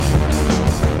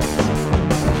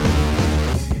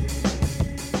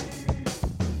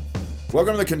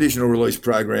Welcome to the Conditional Release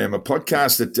Program, a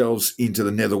podcast that delves into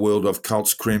the netherworld of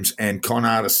cults, crims, and con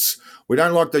artists. We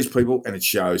don't like these people, and it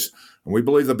shows. And we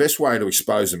believe the best way to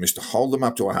expose them is to hold them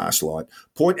up to a harsh light,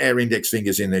 point our index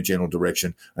fingers in their general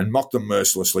direction, and mock them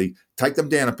mercilessly, take them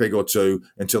down a peg or two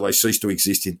until they cease to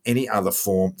exist in any other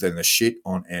form than the shit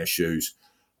on our shoes.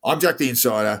 I'm Jack the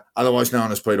Insider, otherwise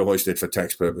known as Peter Hoisted for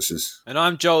tax purposes. And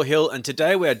I'm Joel Hill, and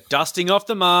today we're dusting off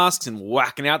the masks and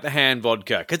whacking out the hand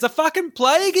vodka, because the fucking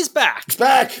plague is back. It's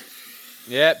back!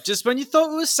 Yeah, just when you thought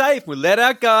we were safe, we let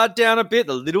our guard down a bit,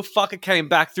 the little fucker came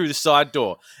back through the side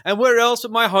door. And where else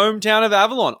but my hometown of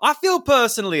Avalon? I feel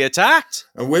personally attacked.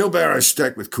 And wheelbarrows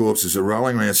stacked with corpses are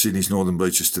rolling around Sydney's northern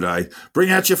beaches today.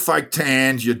 Bring out your fake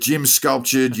tanned, your gym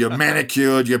sculptured, your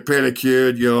manicured, your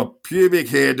pedicured, your pubic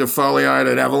hair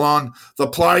defoliated Avalon. The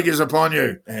plague is upon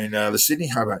you. And the Sydney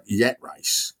Harbour Yat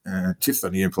race, tip for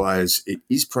new players, it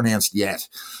is pronounced Yat,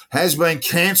 has been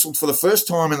cancelled for the first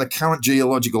time in the current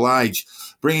geological age,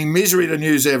 bringing misery to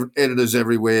news editors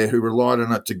everywhere who relied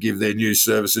on it to give their news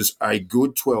services a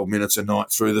good 12 minutes a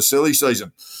night through the silly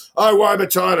season. Oh,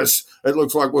 Wobatitis, it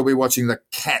looks like we'll be watching the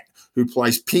cat who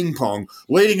plays ping pong,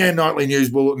 leading our nightly news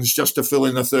bulletins just to fill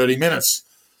in the 30 minutes.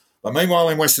 But meanwhile,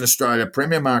 in Western Australia,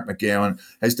 Premier Mark McGowan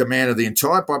has demanded the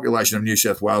entire population of New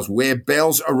South Wales wear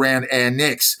bells around our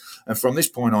necks. And from this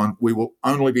point on, we will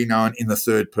only be known in the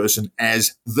third person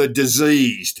as the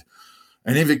diseased.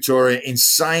 And in Victoria,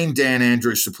 insane Dan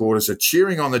Andrews supporters are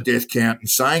cheering on the death count and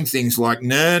saying things like,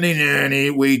 "Nurny, nurny,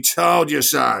 we told you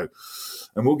so."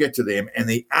 And we'll get to them and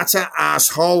the utter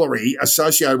arseholery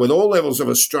associated with all levels of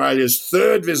Australia's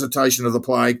third visitation of the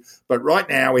plague. But right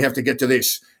now, we have to get to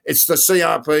this. It's the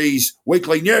CRP's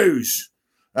weekly news.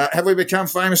 Have we become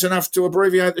famous enough to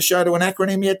abbreviate the show to an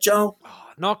acronym yet, Joel?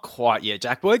 Not quite yet,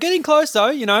 Jack, but we're getting close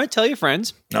though, tell your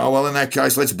friends. Oh, well, in that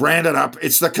case, let's brand it up.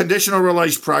 It's the Conditional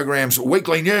Release Program's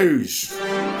weekly news.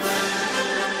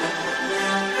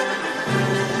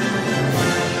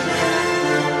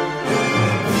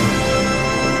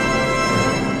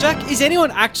 Jack, is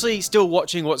anyone actually still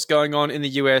watching what's going on in the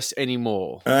US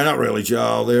anymore? Not really,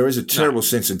 Joel. There is a terrible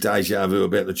sense of deja vu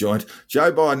about the joint.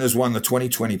 Joe Biden has won the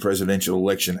 2020 presidential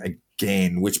election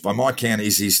again, which by my count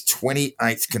is his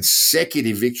 28th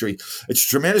consecutive victory. It's a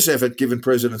tremendous effort given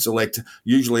presidents-elect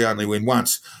usually only win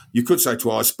once. You could say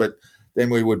twice, but then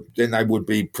they would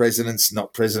be presidents,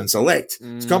 not presidents-elect.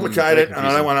 It's complicated, and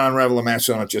I don't want to unravel the maths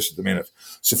on it just at the minute.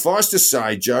 Suffice to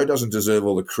say, Joe doesn't deserve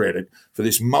all the credit for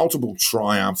this multiple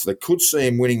triumph that could see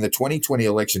him winning the 2020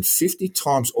 election 50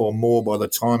 times or more by the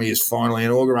time he is finally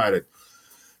inaugurated.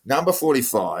 Number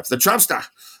 45, the Trumpster,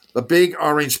 the big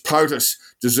orange POTUS,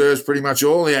 deserves pretty much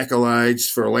all the accolades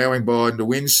for allowing Biden to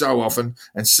win so often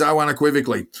and so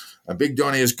unequivocally. And Big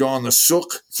Donnie has gone the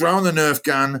sook, thrown the Nerf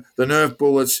gun, the Nerf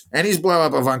bullets, and his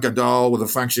blow-up Ivanka doll with a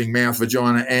functioning mouth,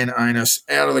 vagina, and anus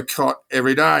out of the cot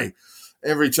every day.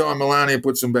 Every time Melania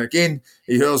puts them back in,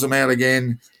 he hurls them out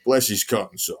again. Bless his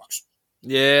cotton socks.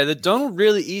 Yeah, the Donald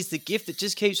really is the gift that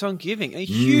just keeps on giving. A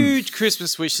huge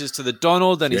Christmas wishes to the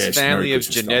Donald and his family of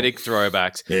genetic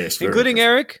throwbacks, including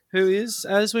Eric, who is,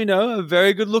 as we know, a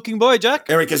very good-looking boy, Jack.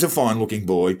 Eric is a fine-looking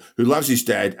boy who loves his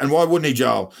dad, and why wouldn't he,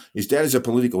 Joel? His dad is a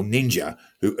political ninja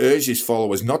who urged his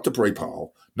followers not to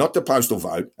pre-poll, not to postal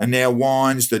vote, and now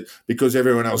whines that because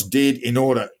everyone else did in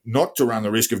order not to run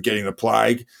the risk of getting the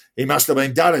plague, he must have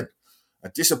been dudded.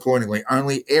 Disappointingly,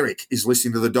 only Eric is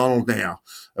listening to the Donald now.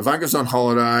 Ivanka's on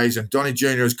holidays and Donnie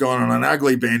Jr. has gone on an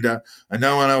ugly bender and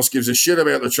no one else gives a shit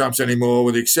about the Trumps anymore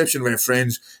with the exception of our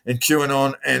friends in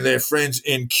QAnon and their friends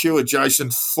in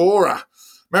Q-adjacent fora.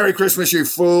 Merry Christmas, you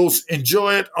fools.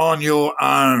 Enjoy it on your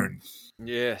own.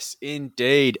 Yes,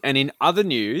 indeed. And in other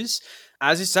news,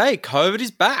 as you say, COVID is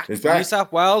back. It's back. New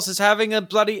South Wales is having a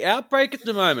bloody outbreak at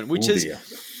the moment, which is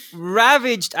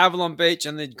ravaged Avalon Beach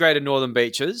and the greater northern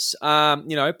beaches.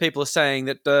 People are saying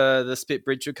that the Spit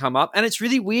Bridge should come up. And it's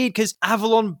really weird because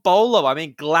Avalon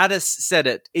Bowlo, Gladys said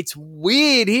it. It's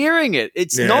weird hearing it.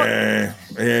 It's not.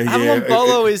 Avalon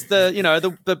Bowlo is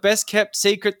the best kept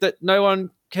secret that no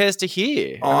one cares to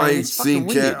hear. I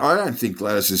don't think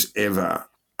Gladys has ever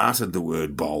uttered the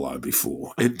word Bowlo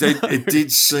before. It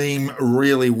did seem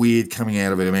really weird coming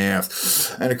out of her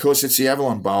mouth. And, of course, it's the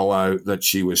Avalon Bowlo that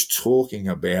she was talking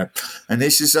about. And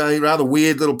this is a rather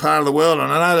weird little part of the world.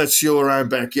 And I know that's your own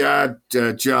backyard,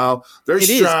 Joel. Very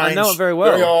strange. I know it very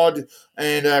well. Very odd.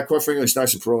 And quite frankly, it's no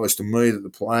surprise to me that the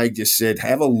plague just said,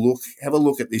 have a look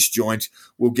at this joint.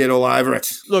 We'll get all over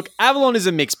it. Look, Avalon is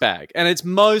a mixed bag, and it's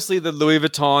mostly the Louis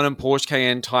Vuitton and Porsche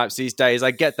Cayenne types these days.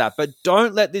 I get that, but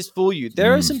don't let this fool you.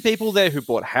 There are some people there who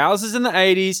bought houses in the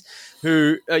 80s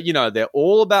who, they're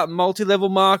all about multi-level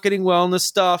marketing, wellness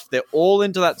stuff. They're all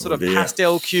into that sort of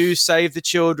pastel Q, save the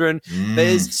children.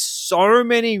 There's so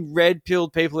many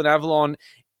red-pilled people in Avalon.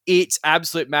 It's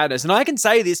absolute madness. And I can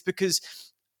say this because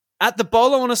at the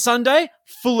Bowlo on a Sunday,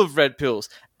 full of red pills.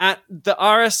 At the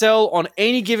RSL on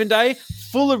any given day,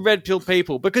 full of red pill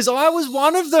people, because I was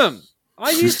one of them. I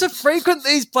used to frequent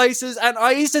these places, and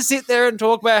I used to sit there and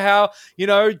talk about how,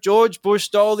 George Bush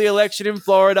stole the election in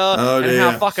Florida, and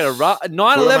how fucking 9/11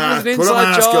 was an inside job. Put a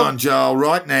mask on, Joel,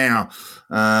 right now.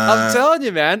 I'm telling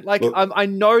you, man. I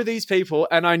know these people,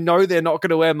 and I know they're not going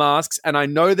to wear masks, and I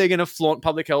know they're going to flaunt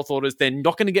public health orders. They're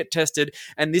not going to get tested,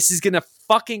 and this is going to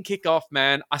fucking kick off,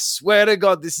 man. I swear to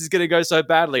God, this is going to go so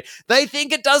badly. They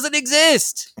think it doesn't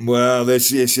exist. Well, there is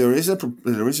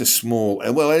a small.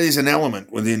 Well, it is an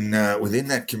element within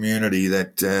that community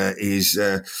that is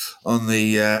on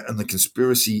the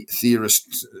conspiracy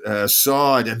theorist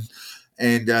side,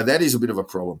 and that is a bit of a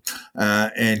problem,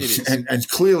 and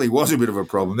clearly was a bit of a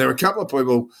problem. There are a couple of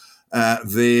people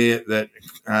there that,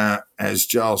 as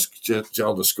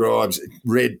Joel describes,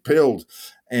 red-pilled,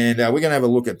 and we're going to have a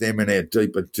look at them in our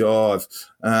deeper dive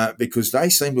because they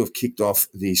seem to have kicked off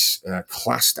this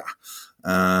cluster,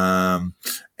 and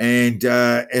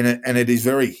it is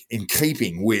very in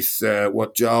keeping with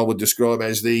what Joel would describe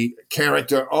as the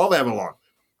character of Avalon.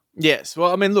 Yes.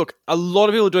 Well, I mean, look, a lot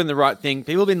of people are doing the right thing.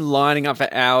 People have been lining up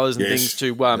for hours and things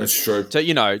that's true.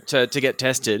 to get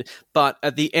tested. But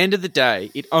at the end of the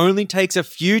day, it only takes a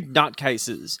few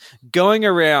nutcases going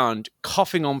around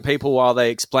coughing on people while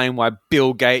they explain why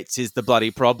Bill Gates is the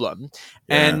bloody problem.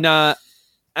 Yeah.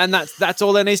 And that's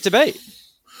all there needs to be.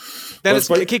 Then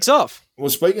it kicks off. Well,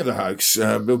 speaking of the hoax,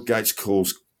 Bill Gates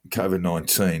calls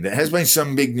COVID-19. There has been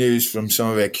some big news from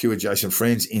some of our Q-adjacent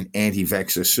friends in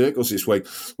anti-vaxxer circles this week,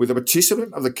 with a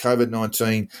participant of the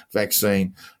COVID-19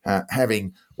 vaccine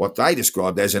having what they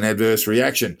described as an adverse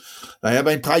reaction. They have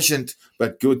been patient,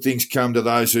 but good things come to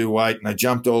those who wait, and they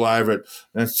jumped all over it.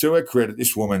 And to her credit,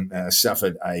 this woman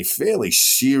suffered a fairly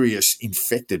serious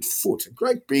infected foot, a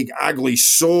great big ugly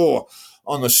sore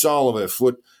on the sole of her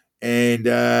foot, and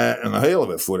the heel of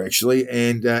her foot, actually,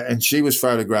 and she was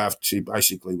photographed. She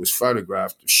basically was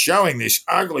photographed showing this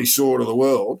ugly sore to the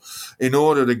world in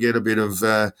order to get a bit of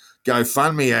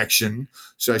GoFundMe action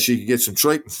so she could get some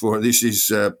treatment for it. This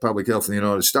is public health in the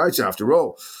United States, after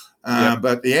all.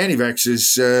 But the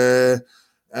anti-vaxxers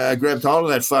grabbed hold of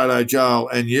that photo, Joel,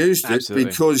 and used it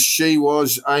because she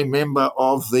was a member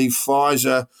of the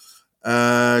Pfizer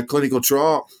clinical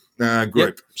trial group.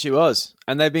 Yep, she was.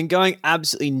 And they've been going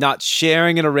absolutely nuts,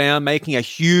 sharing it around, making a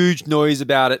huge noise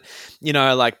about it.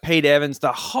 Like Pete Evans,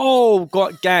 the whole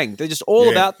gang. They're just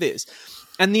all about this.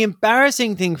 And the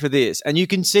embarrassing thing for this, and you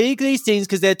can see these things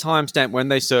because they're timestamped when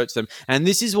they search them, and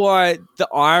this is why the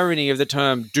irony of the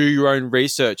term do your own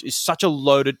research is such a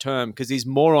loaded term, because these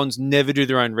morons never do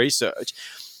their own research.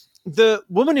 The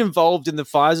woman involved in the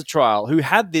Pfizer trial who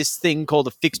had this thing called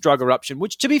a fixed drug eruption,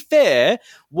 which, to be fair,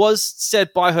 was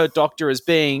said by her doctor as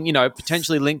being,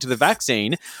 potentially linked to the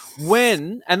vaccine,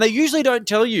 and they usually don't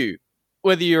tell you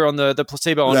whether you're on the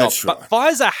placebo or not. Right. But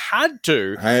Pfizer had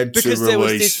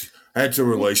to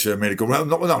release her medical,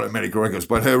 not her medical records,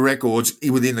 but her records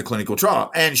within the clinical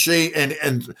trial. And she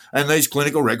and these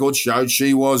clinical records showed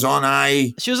she was on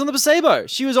the placebo.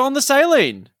 She was on the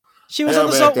saline. She was on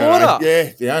the salt water.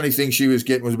 Yeah, the only thing she was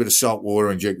getting was a bit of salt water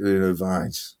injected in her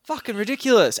veins. Fucking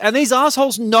ridiculous. And these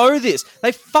assholes know this.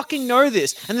 They fucking know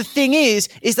this. And the thing is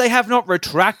they have not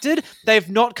retracted. They've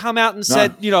not come out and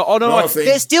said,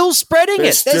 they're still spreading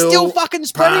it. They're still fucking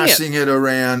spreading it. Passing it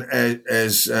around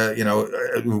as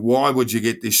why would you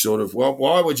get this sort of,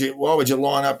 why would you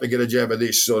line up to get a jab of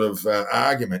this sort of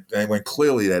argument when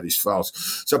clearly that is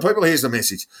false. So people, here's the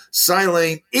message.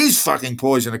 Saline is fucking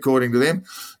poison according to them.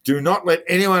 Do not let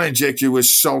anyone inject you with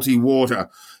salty water.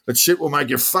 That shit will make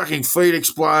your fucking feet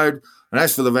explode. And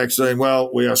as for the vaccine,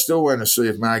 well, we are still waiting to see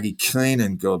if Margie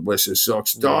Keenan, God bless her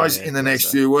socks, dies in the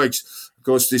next few weeks. Of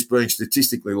course, this being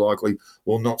statistically likely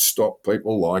will not stop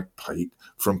people like Pete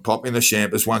from popping the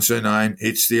champers once her name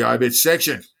hits the obit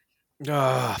section.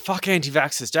 Fuck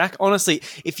anti-vaxxers, Jack. Honestly,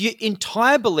 if your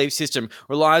entire belief system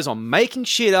relies on making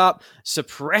shit up,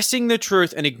 suppressing the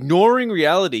truth, and ignoring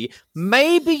reality,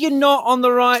 maybe you're not on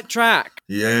the right track.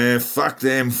 Yeah, fuck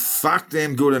them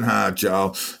good and hard,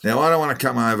 Joel. Now, I don't want to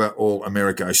come over all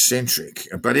Americo-centric,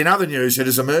 but in other news, it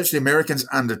has emerged the Americans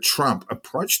under Trump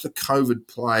approached the COVID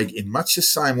plague in much the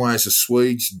same way as the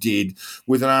Swedes did,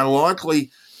 with an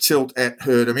unlikely tilt at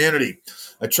herd immunity.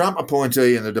 A Trump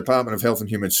appointee in the Department of Health and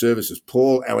Human Services,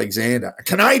 Paul Alexander, a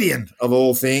Canadian of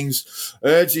all things,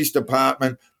 urged his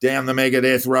department down the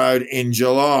Megadeth road in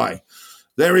July.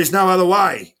 There is no other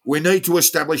way. We need to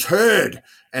establish herd,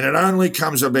 and it only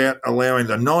comes about allowing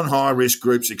the non-high-risk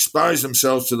groups expose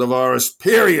themselves to the virus,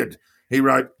 period. He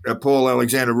wrote, Paul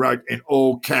Alexander wrote in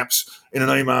all caps in an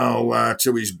email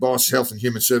to his boss, Health and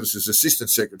Human Services Assistant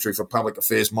Secretary for Public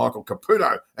Affairs, Michael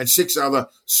Caputo, and 6 other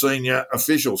senior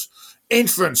officials.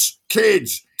 Infants,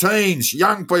 kids, teens,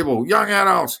 young people, young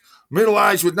adults,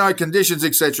 middle-aged with no conditions,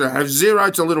 etc., have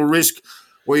zero to little risk.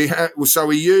 So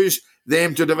we use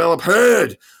them to develop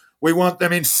herd. We want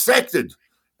them infected,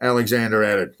 Alexander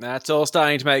added. That's all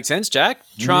starting to make sense, Jack.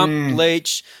 Trump,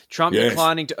 bleach, Trump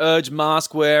declining to urge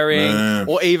mask wearing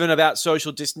or even about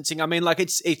social distancing. I mean, like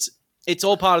it's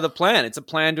all part of the plan. It's a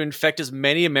plan to infect as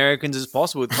many Americans as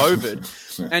possible with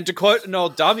COVID. And to quote an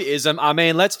old W'ism, I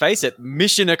mean, let's face it,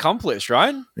 mission accomplished,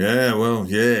 right? Yeah, well,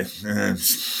 yeah.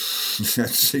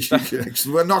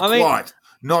 Well,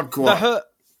 not quite.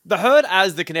 The herd,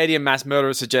 as the Canadian mass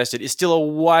murderer suggested, is still a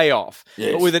way off.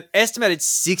 Yes. But with an estimated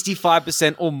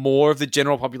 65% or more of the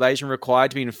general population required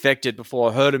to be infected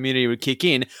before herd immunity would kick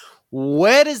in,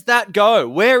 where does that go?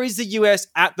 Where is the US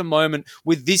at the moment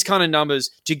with this kind of numbers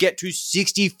to get to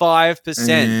 65%?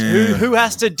 Yeah. Who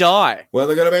has to die? Well,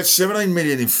 they've got about 17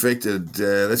 million infected.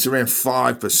 That's around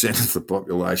 5% of the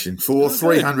population for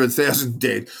 300,000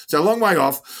 dead. So a long way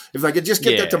off. If they could just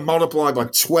get that to multiply by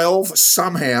 12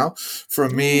 somehow for a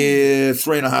mere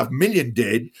 3.5 million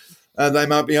dead, they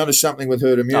might be onto something with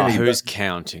herd immunity. Who's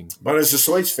counting? But as the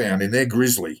Swedes found in their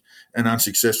grisly and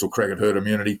unsuccessful crack at herd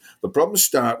immunity, the problems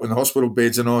start when the hospital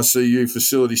beds and ICU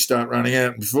facilities start running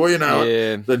out. And before you know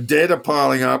it, the dead are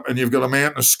piling up and you've got a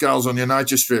mountain of skulls on your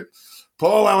nature strip.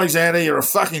 Paul Alexander, you're a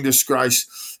fucking disgrace.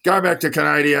 Go back to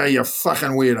Canada, you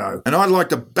fucking weirdo. And I'd like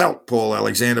to belt Paul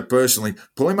Alexander personally,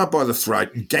 pull him up by the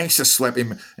throat and gangster slap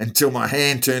him until my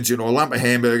hand turns into a lump of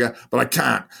hamburger, but I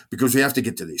can't because we have to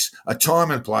get to this. A time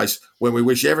and place where we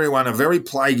wish everyone a very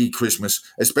plaguey Christmas,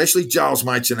 especially Joel's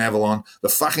mates in Avalon, the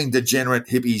fucking degenerate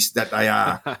hippies that they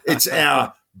are. It's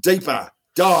our deeper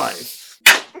dive.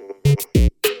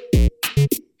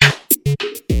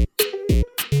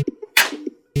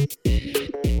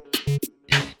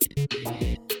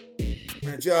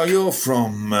 Joe, you're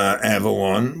from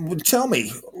Avalon. Tell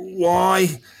me,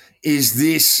 why is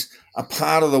this a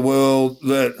part of the world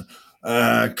that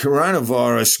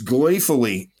coronavirus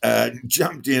gleefully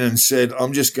jumped in and said,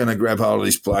 I'm just going to grab hold of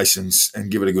this place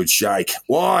and give it a good shake?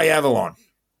 Why Avalon?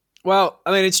 Well,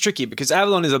 I mean, it's tricky because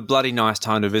Avalon is a bloody nice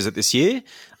time to visit this year,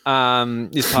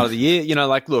 this part of the year. You know,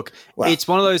 like, look, it's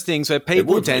one of those things where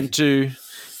people tend to...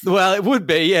 Well, it would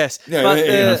be, yes. Yeah, but,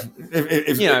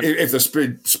 if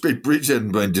the speed bridge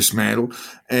hadn't been dismantled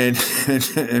and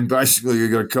basically you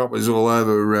got coppers all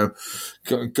over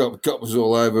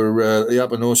the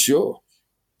upper North Shore.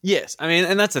 Yes, I mean,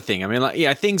 and that's the thing. I mean,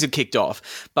 like, things have kicked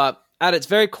off, but at its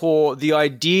very core, the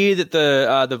idea that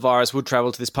the virus would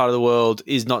travel to this part of the world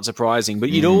is not surprising. But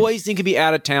you'd always think it'd be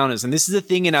out-of-towners, and this is the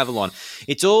thing in Avalon.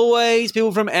 It's always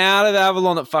people from out of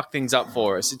Avalon that fuck things up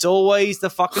for us. It's always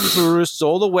the fucking tourists,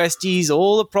 all the Westies,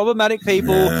 all the problematic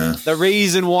people, the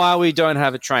reason why we don't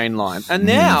have a train line. And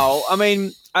now, I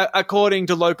mean, according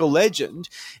to local legend,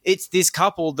 it's this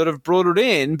couple that have brought it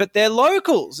in, but they're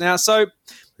locals. Now, so...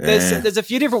 There's a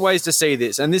few different ways to see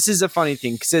this, and this is a funny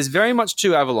thing because there's very much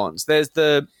two Avalons. There's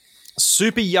the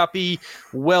super yuppie,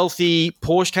 wealthy,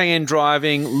 Porsche Cayenne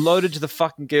driving, loaded to the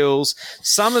fucking gills.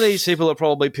 Some of these people are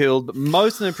probably pilled, but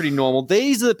most of them are pretty normal.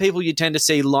 These are the people you tend to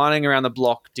see lining around the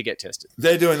block to get tested.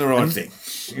 They're doing the right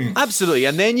thing. Absolutely.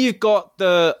 And then you've got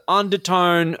the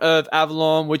undertone of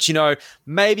Avalon, which, you know,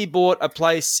 maybe bought a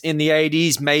place in the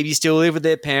 80s, maybe still live with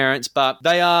their parents, but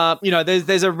they are, you know,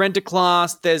 there's a renter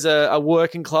class, there's a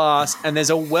working class, and there's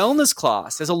a wellness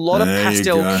class. There's a lot of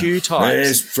pastel Q types.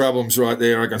 There's problems right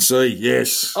there, I can see.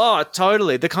 Yes. Oh,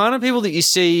 totally. The kind of people that you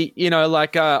see, you know,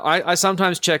 like I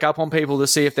sometimes check up on people to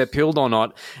see if they're pilled or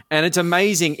not. And it's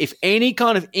amazing if any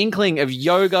kind of inkling of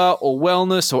yoga or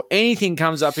wellness or anything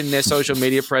comes up in their social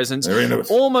media presence,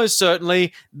 almost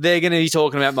certainly they're going to be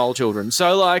talking about mole children.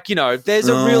 So, like, you know, there's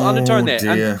a real undertone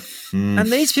there.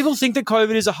 And these people think that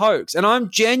COVID is a hoax. And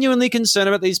I'm genuinely concerned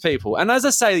about these people. And as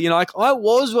I say, you know, like I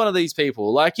was one of these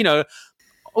people. Like, you know,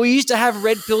 we used to have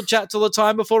red pill chats all the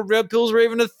time before red pills were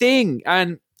even a thing.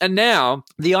 And And now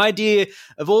the idea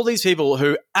of all these people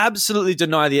who absolutely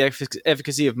deny the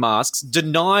efficacy of masks,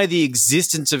 deny the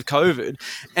existence of COVID,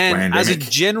 and Pandemic. as a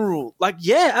general,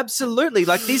 absolutely.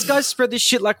 Like, these guys spread this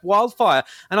shit like wildfire,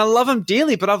 and I love them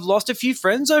dearly, but I've lost a few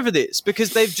friends over this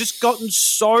because they've just gotten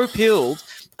so pilled,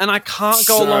 and I can't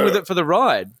go along with it for the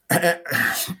ride.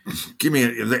 Give me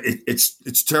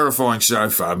it's terrifying so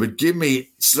far, but try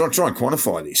and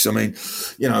quantify this. I mean,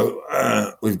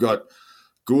 we've got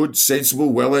good,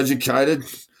 sensible, well-educated,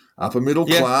 upper middle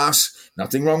class.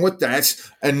 Nothing wrong with that,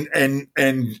 and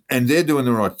they're doing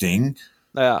the right thing.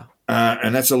 They are,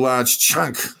 and that's a large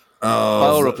chunk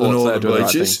of the northern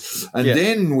beaches. And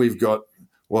then we've got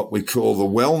what we call the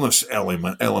wellness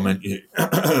element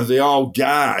the old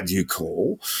guard, you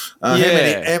call.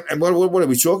 And what are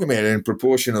we talking about in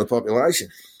proportion of the population?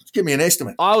 Give me an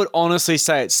estimate. I would honestly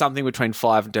say it's something between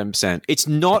 5 and 10%. It's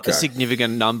not a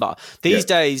significant number. These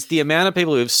days, the amount of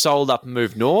people who have sold up and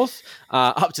moved north,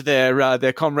 up to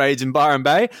their comrades in Byron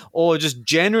Bay, or just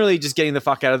generally just getting the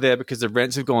fuck out of there because the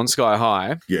rents have gone sky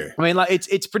high. Yeah. I mean, like,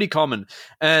 it's pretty common.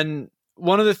 And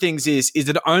one of the things is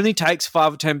that it only takes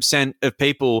 5 or 10% of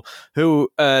people who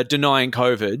are denying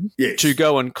COVID to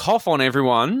go and cough on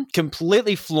everyone,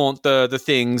 completely flaunt the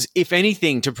things, if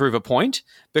anything, to prove a point,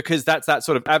 because that's that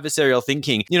sort of adversarial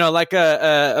thinking. You know, like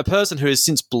a person who has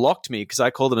since blocked me because I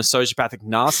call them a sociopathic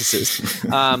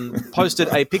narcissist, posted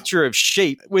a picture of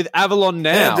sheep with Avalon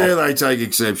now. How dare they take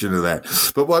exception to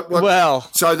that? But what well,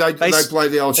 so they play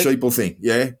the old sheeple thing,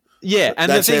 yeah? Yeah,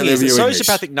 and the thing is,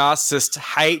 sociopathic narcissists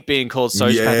hate being called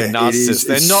sociopathic narcissists.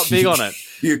 They're not big on it.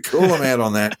 You call them out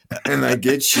on that, and they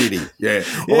get shitty. Yeah,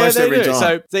 almost every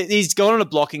time. So he's gone on a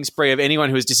blocking spree of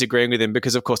anyone who is disagreeing with him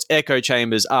because, of course, echo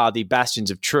chambers are the bastions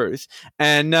of truth,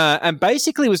 and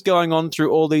basically was going on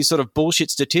through all these sort of bullshit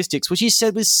statistics, which he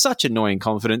said with such annoying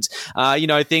confidence.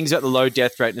 Things about the low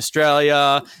death rate in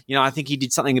Australia. I think he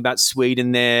did something about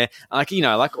Sweden there.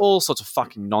 Like all sorts of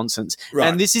fucking nonsense. Right.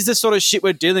 And this is the sort of shit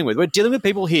we're dealing with. We're dealing with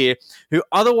people here who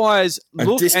otherwise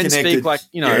look and speak like,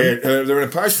 they're in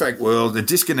a post-fact world.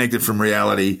 They're disconnected from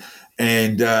reality,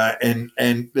 and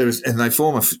they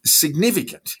form a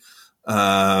significant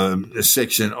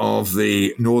section of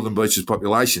the Northern Beaches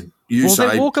population. You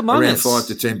say around 5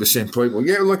 to 10% people.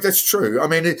 Yeah, look, that's true. I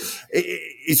mean,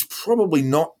 it's probably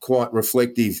not quite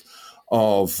reflective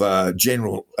of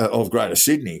general of Greater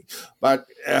Sydney, but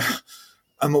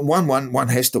one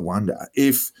has to wonder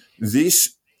if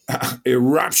this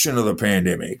eruption of the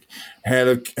pandemic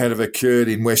had have occurred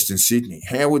in Western Sydney,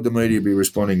 how would the media be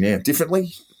responding now?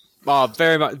 Differently? Oh,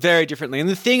 very much, very differently. And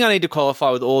the thing I need to qualify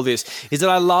with all this is that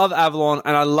I love Avalon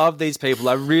and I love these people.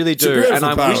 I really do. It's a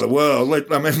beautiful part of the world.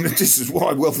 I mean, this is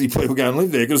why wealthy people go and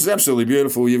live there, because it's absolutely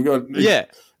beautiful. You've got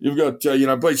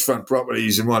beachfront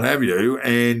properties and what have you,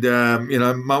 and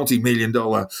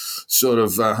multi-million-dollar sort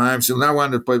of homes. So no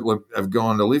wonder people have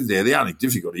gone to live there. The only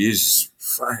difficulty is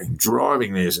fucking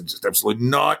driving there is just an absolute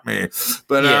nightmare.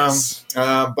 But yes,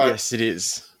 yes, it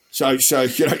is. So I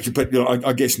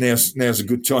guess now's a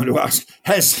good time to ask: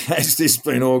 Has this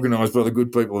been organised by the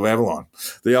good people of Avalon,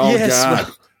 the old guard?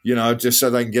 Just so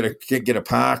they can get a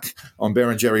park on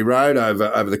Berringerry Road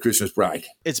over the Christmas break.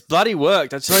 It's bloody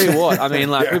worked. I tell you what. I mean,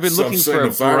 we've been looking for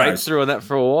a breakthrough on that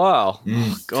for a while.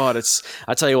 Oh, God,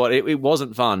 I tell you what, it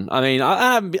wasn't fun. I mean,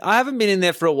 I haven't been in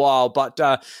there for a while, but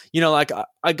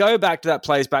I go back to that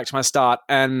place, back to my start,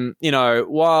 and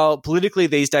while politically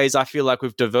these days I feel like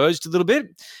we've diverged a little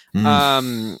bit,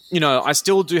 I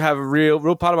still do have a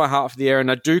real part of my heart for the area,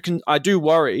 and I do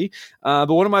worry. But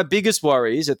one of my biggest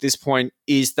worries at this point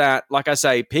is that, like I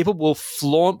say, people will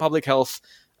flaunt public health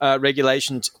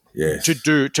regulations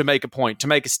to make a point, to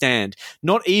make a stand.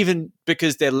 Not even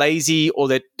because they're lazy or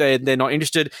they're not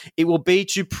interested. It will be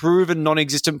to prove a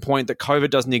non-existent point that COVID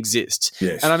doesn't exist.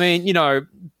 Yes. And I mean,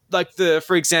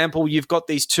 for example, you've got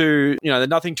these two, the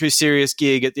Nothing Too Serious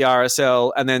gig at the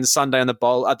RSL and then Sunday at the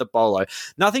Bowlo.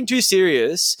 Nothing Too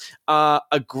Serious,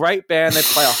 a great band. They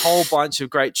play a whole bunch of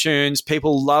great tunes.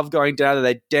 People love going down there.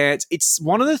 They dance. It's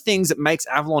one of the things that makes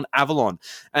Avalon Avalon.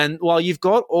 And while you've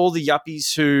got all the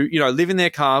yuppies who, live in their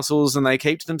castles and they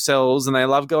keep to themselves and they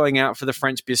love going out for the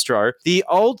French bistro, the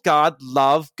old guard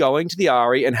love going to the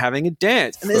RE and having a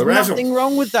dance. And there's nothing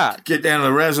wrong with that. Get down to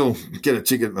the Razzle, get a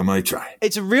ticket at the Mitre.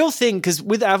 It's a real thing, because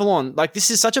with Avalon, this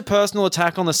is such a personal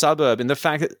attack on the suburb, and the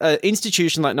fact that an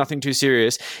institution like Nothing Too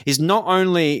Serious is not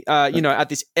only at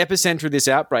this epicenter of this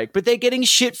outbreak, but they're getting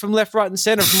shit from left, right, and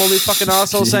centre from all these fucking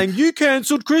assholes saying you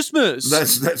cancelled Christmas.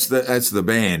 That's the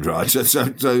band, right?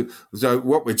 So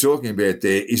what we're talking about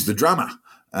there is the drummer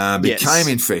became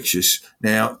infectious.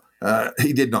 Now,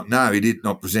 he did not know. He did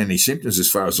not present any symptoms as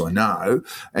far as I know.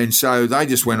 And so they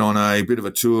just went on a bit of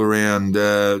a tour around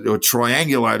or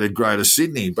triangulated Greater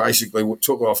Sydney, basically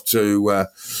took off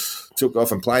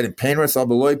and played in Penrith, I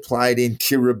believe, played in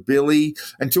Kirribilli.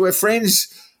 And to our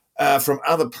friends from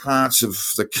other parts of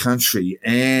the country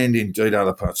and indeed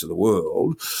other parts of the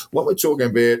world, what we're talking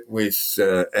about with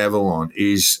Avalon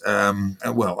is, a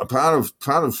part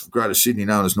of Greater Sydney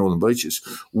known as Northern Beaches,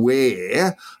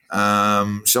 where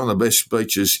some of the best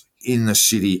beaches in the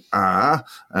city are.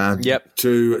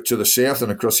 To the south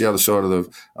and across the other side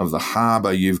of the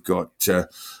harbour, you've got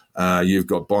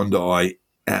Bondi,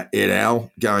 et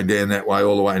al. Going down that way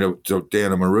all the way down to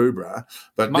Maroubra.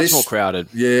 But much more crowded.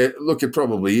 Yeah, look, it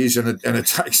probably is, and it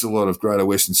takes a lot of Greater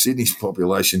Western Sydney's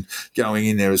population going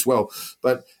in there as well.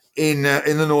 But in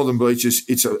the Northern Beaches,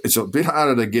 it's a bit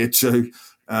harder to get to.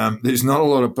 There's not a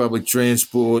lot of public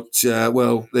transport.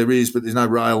 Well, there is, but there's no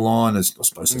rail line. I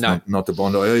suppose it's not to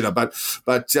Bondi either. But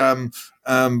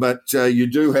you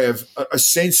do have a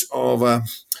sense of a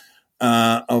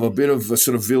bit of a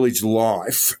sort of village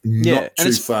life, not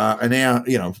too far, an hour,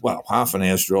 half an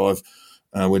hour's drive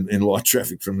in light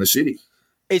traffic from the city.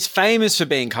 It's famous for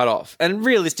being cut off, and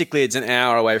realistically, it's an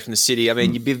hour away from the city. I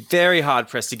mean, you'd be very hard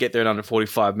pressed to get there in under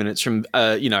 45 minutes from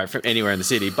anywhere in the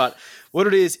city. But what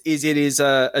it is it's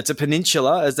a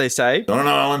peninsula, as they say. Not an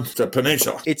island, it's a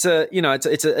peninsula. It's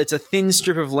a thin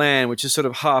strip of land which is sort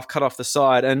of half cut off the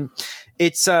side, and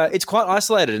it's quite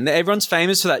isolated, and everyone's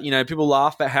famous for that. People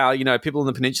laugh at how people in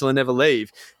the peninsula never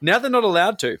leave. Now they're not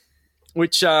allowed to,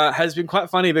 which has been quite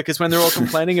funny, because when they're all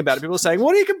complaining about it, people are saying,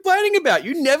 "What are you complaining about?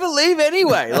 You never leave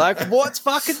anyway. Like, what's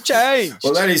fucking changed?"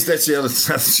 Well, that's the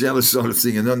other side of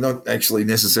thing, and not actually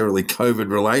necessarily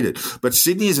COVID related. But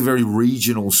Sydney is a very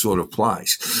regional sort of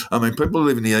place. I mean, people who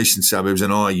live in the eastern suburbs,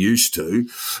 and I used to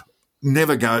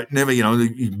never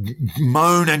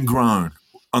moan and groan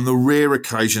on the rare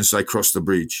occasions they cross the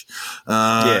bridge.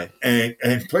 And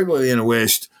people in the inner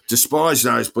west despise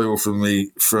those people from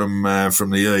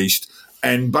the east,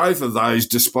 and both of those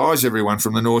despise everyone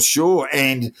from the North Shore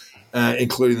and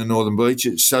including the Northern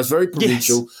Beaches. So it's very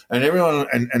provincial, and everyone of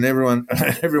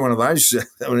those, everyone of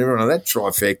that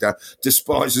trifecta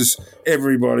despises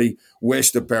everybody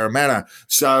west of Parramatta.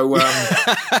 So,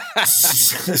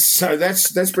 so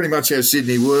that's pretty much how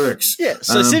Sydney works. Yeah.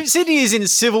 So Sydney is in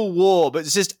civil war, but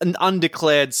it's just an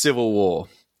undeclared civil war.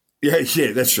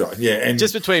 Yeah, that's right. Yeah, and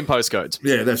just between postcodes.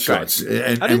 Yeah, that's right.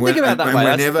 And I didn't think about that way.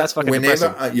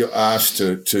 Whenever you're asked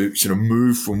to sort of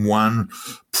move from one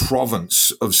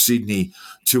province of Sydney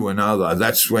to another,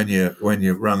 that's when you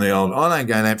run the old "I don't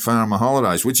go that far on my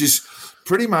holidays," which is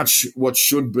pretty much what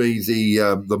should be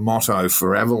the motto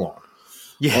for Avalon.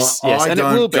 Yes, and it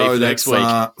will be for next week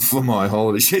for my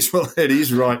holidays. Yes, well, it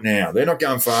is right now. They're not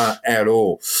going far at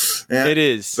all. Now, it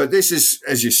is, but this is,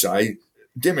 as you say,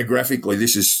 demographically,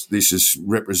 this is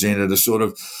represented a sort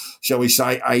of, shall we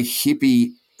say, a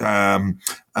hippie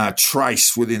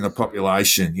trace within the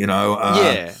population.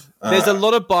 There's a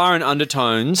lot of Byron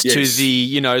undertones to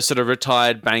the sort of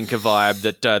retired banker vibe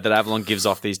that Avalon gives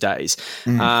off these days.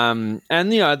 And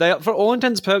they, for all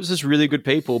intents and purposes, really good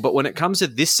people. But when it comes to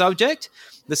this subject,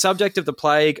 the subject of the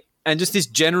plague, and just this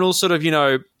general sort of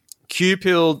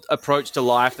Q-pilled approach to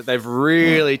life that they've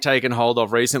really taken hold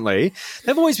of recently.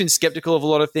 They've always been skeptical of a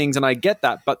lot of things, and I get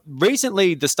that. But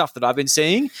recently, the stuff that I've been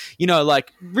seeing,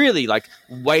 really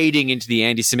wading into the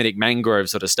anti-Semitic mangrove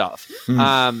sort of stuff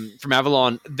from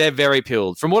Avalon, they're very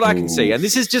pilled from what I can see. And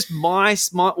this is just my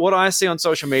what I see on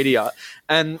social media.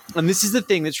 And this is the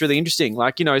thing that's really interesting.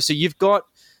 So you've got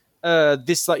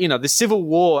the civil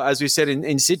war, as we said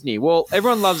in Sydney. Well,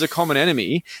 everyone loves a common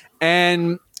enemy,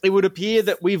 and it would appear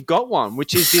that we've got one,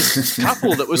 which is this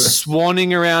couple that was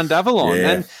swanning around Avalon.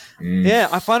 Yeah.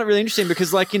 And I find it really interesting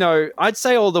because, I'd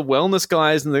say all the wellness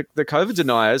guys and the COVID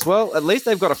deniers, well, at least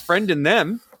they've got a friend in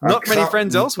them. Not many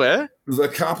friends elsewhere. The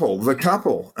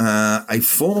couple, a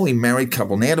formerly married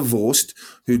couple, now divorced,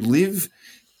 who live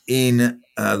under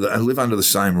the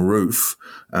same roof.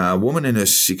 A woman in her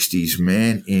 60s,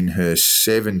 man in her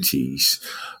 70s.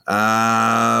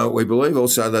 We believe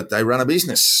also that they run a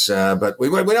business, but we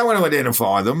don't want to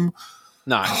identify them.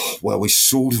 No. Well, we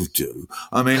sort of do.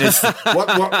 I mean, it's,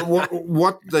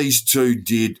 what these two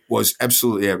did was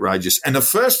absolutely outrageous. And the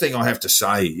first thing I have to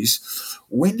say is,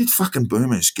 when did fucking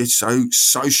boomers get so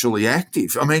socially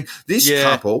active? I mean, this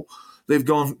couple, they've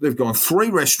gone 3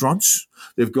 restaurants.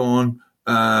 They've gone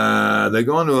up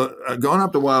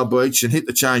to Whale Beach and hit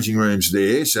the changing rooms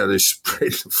there. So they're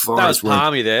spread the fires. That was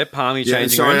Palmy there. Palmy changing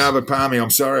rooms. Sorry, Palmy.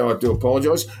 I'm sorry. I do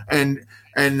apologise. And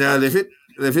they've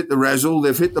hit the Razzle.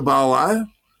 They've hit the Bowlo.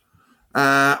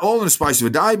 all in the space of a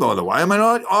day, by the way. I mean,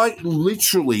 I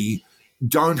literally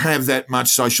don't have that much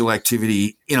social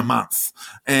activity in a month,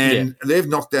 and they've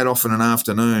knocked that off in an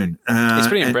afternoon. It's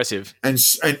pretty impressive. And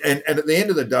at the end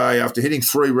of the day, after hitting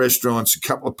 3 restaurants, a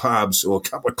couple of pubs or a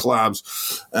couple of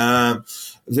clubs,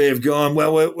 they've gone,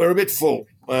 well, we're a bit full.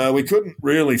 We couldn't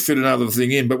really fit another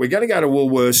thing in, but we're going to go to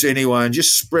Woolworths anyway and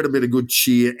just spread a bit of good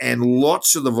cheer and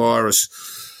lots of the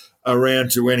virus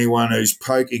around to anyone who's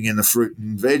poking in the fruit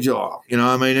and veg aisle. You know,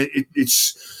 I mean,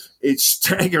 it's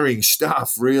staggering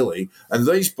stuff, really. And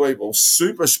these people,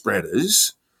 super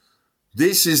spreaders,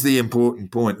 this is the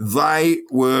important point. They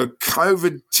were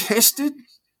COVID tested,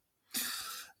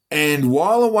 and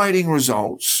while awaiting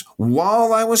results,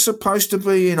 while they were supposed to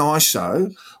be in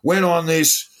ISO, went on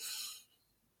this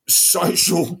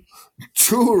social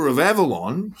tour of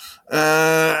Avalon,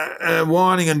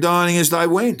 whining and dining as they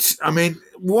went. I mean,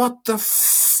 what the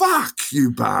fuck,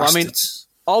 you bastards? Well, I mean,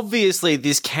 obviously,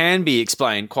 this can be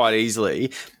explained quite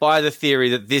easily by the theory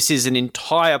that this is an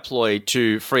entire ploy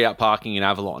to free up parking in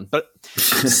Avalon. But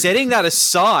setting that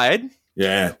aside,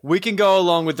 we can go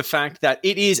along with the fact that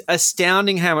it is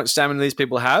astounding how much stamina these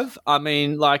people have. I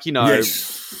mean, like, you know,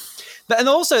 and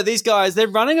also these guys, they're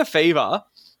running a fever.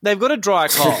 They've got a dry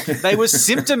cough. They were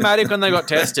symptomatic when they got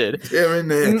tested. They're in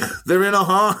there. They're in a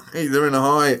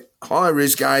high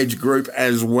risk age group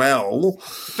as well.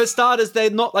 For starters, they're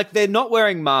not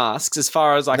wearing masks as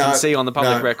far as I can see on the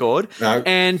public record. No.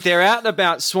 And they're out and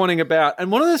about, swanning about.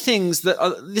 And one of the things that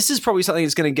this is probably something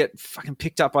that's going to get fucking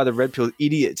picked up by the redpilled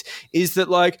idiots is that,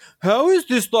 like, how is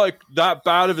this like that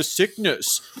bad of a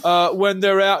sickness when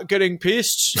they're out getting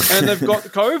pissed and they've got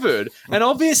COVID? And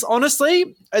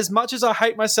honestly, as much as I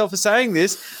hate myself for saying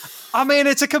this, I mean,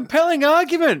 it's a compelling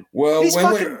argument. Well, these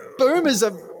fucking boomers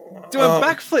are doing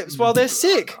backflips while they're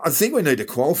sick. I think we need to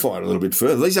qualify it a little bit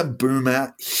further. These are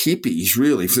boomer hippies,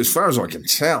 really, as far as I can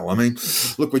tell. I mean,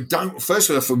 look, we don't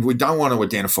want to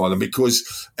identify them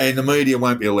because, and the media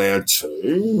won't be allowed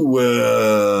to.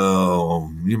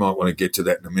 Well, you might want to get to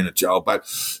that in a minute, Joel. But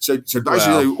so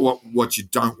basically, what you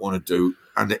don't want to do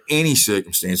under any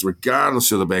circumstance,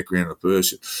 regardless of the background of the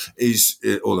person, is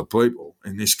or the people.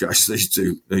 In this case, these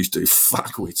two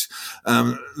fuckwits.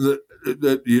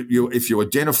 If you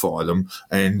identify them,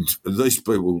 and these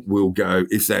people will go,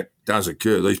 if that does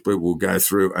occur, these people will go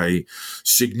through a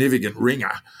significant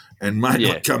ringer and may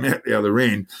not come out the other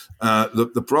end.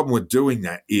 The problem with doing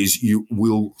that is you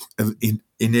will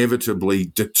inevitably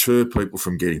deter people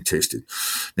from getting tested.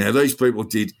 Now, these people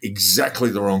did exactly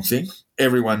the wrong thing.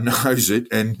 Everyone knows it,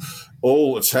 and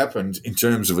all that's happened in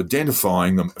terms of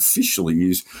identifying them officially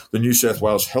is the New South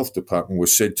Wales Health Department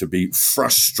was said to be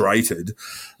frustrated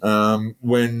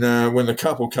when the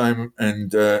couple came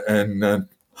and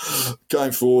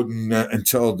came forward and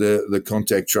told the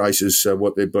contact tracers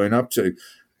what they've been up to.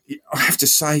 I have to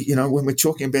say, you know, when we're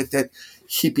talking about that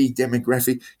hippie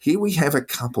demographic, here we have a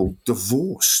couple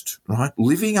divorced, right,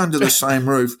 living under the same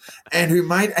roof, and who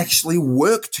may actually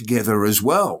work together as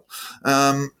well.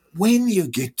 When you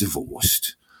get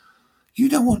divorced, you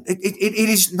don't want it. It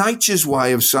is nature's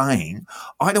way of saying,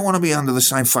 I don't want to be under the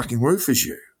same fucking roof as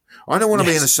you. I don't want to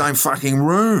be in the same fucking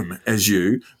room as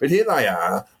you. But here they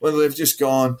are. Well, they've just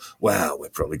gone, well,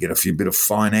 we'll probably get a bit of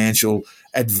financial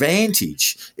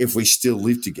advantage if we still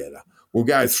live together. We'll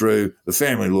go through the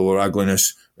family law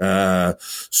ugliness,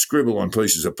 scribble on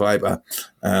pieces of paper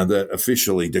that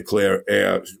officially declare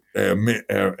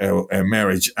our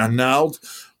marriage annulled.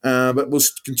 But we'll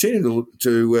continue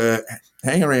to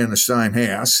hang around the same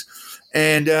house,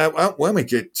 and when we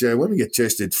get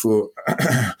tested for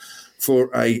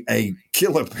for a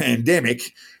killer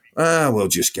pandemic, we'll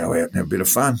just go out and have a bit of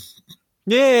fun.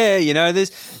 Yeah, you know,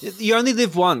 you only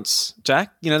live once,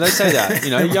 Jack. You know, they say that. You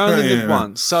know, you only live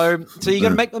once, so you got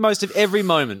to make the most of every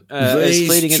moment, as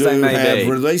fleeting as they may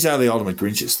be. These are the ultimate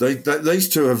Grinches. These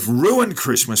two have ruined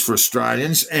Christmas for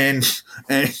Australians, and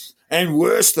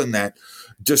worse than that,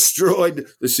 destroyed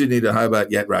the Sydney to Hobart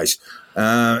Yacht Race.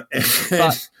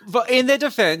 But in their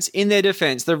defence,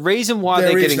 the reason why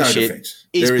they're getting shit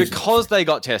is because they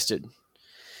got tested.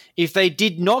 If they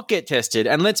did not get tested,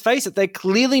 and let's face it, they're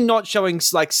clearly not showing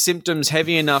like symptoms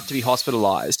heavy enough to be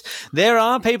hospitalised. There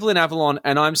are people in Avalon,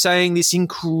 and I'm saying this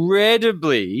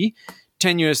incredibly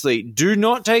tenuously. Do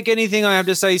not take anything I have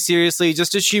to say seriously.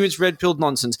 Just assume it's red-pilled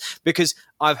nonsense, because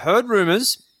I've heard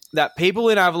rumours that people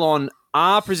in Avalon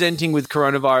are presenting with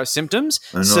coronavirus symptoms,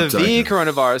 severe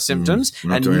coronavirus symptoms,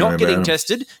 and not getting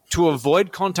tested to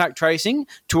avoid contact tracing,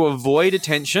 to avoid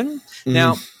attention.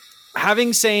 Now,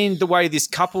 having seen the way this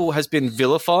couple has been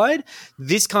vilified,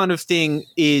 this kind of thing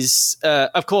is,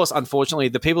 of course, unfortunately,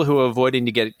 the people who are avoiding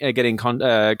to getting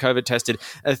COVID tested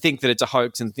think that it's a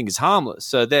hoax and think it's harmless.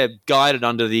 So they're guided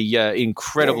under the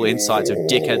incredible insights of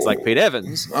dickheads like Pete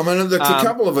Evans. I mean, the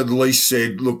couple have at least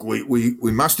said, look, we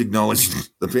must acknowledge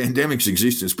the pandemic's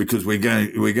existence because we're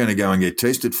going to go and get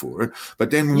tested for it.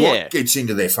 But then what gets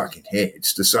into their fucking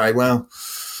heads to say, well,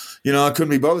 I couldn't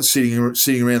be bothered sitting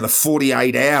around the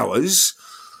 48 hours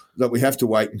that we have to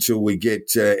wait until we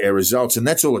get our results, and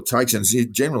that's all it takes, and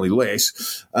it's generally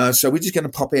less. So we're just going to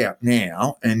pop out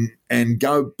now and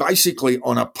go basically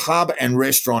on a pub and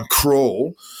restaurant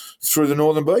crawl through the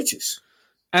northern beaches.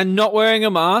 And not wearing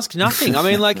a mask, nothing. I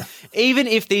mean, like, even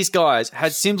if these guys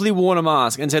had simply worn a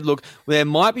mask and said, look, there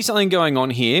might be something going on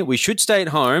here, we should stay at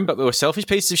home, but we're selfish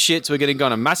pieces of shit, so we're going to go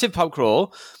on a massive pub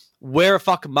crawl, wear a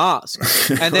fucking mask,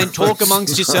 and then talk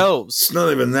amongst yourselves. It's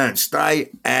not even that.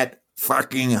 Stay at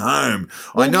fucking home.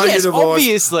 Well, I know yes, you're divorced.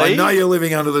 obviously. I know you're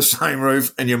living under the same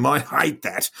roof and you might hate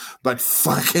that, but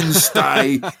fucking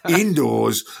stay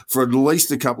indoors for at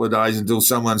least a couple of days until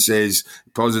someone says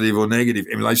positive or negative.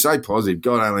 I mean, they say positive.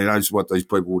 God only knows what these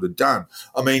people would have done.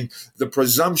 I mean, the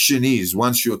presumption is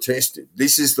once you're tested,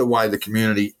 this is the way the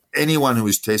community, anyone who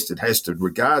is tested has to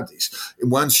regard this.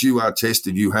 Once you are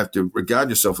tested, you have to regard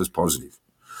yourself as positive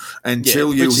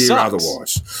until you hear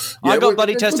otherwise. I got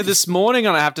bloody tested this morning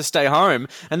and I have to stay home.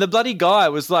 And the bloody guy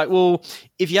was like, well,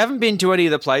 if you haven't been to any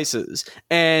of the places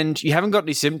and you haven't got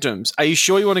any symptoms, are you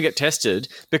sure you want to get tested?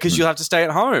 Because you'll have to stay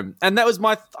at home. And that was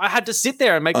I had to sit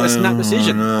there and make a snap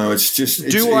decision. No, it's just...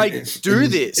 Do I do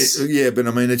this? Yeah, but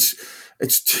I mean, it's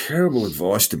terrible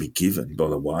advice to be given, by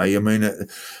the way. I mean,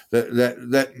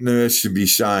 that nurse should be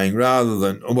saying, rather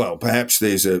than, well, perhaps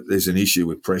there's an issue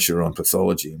with pressure on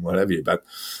pathology and whatever, but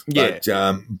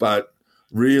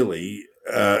really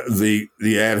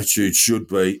the attitude should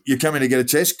be, you're coming to get a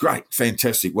test? Great,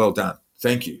 fantastic, well done,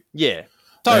 thank you. Yeah.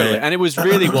 Totally. And it was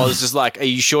just like, are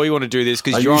you sure you want to do this?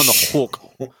 Because you're on the hook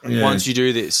once you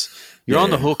do this. You're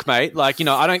on the hook, mate. Like, you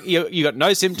got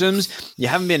no symptoms. You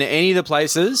haven't been to any of the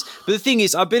places. But the thing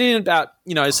is, I've been in about,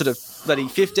 sort of bloody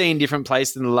 15 different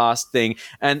places in the last thing.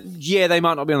 And they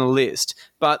might not be on the list,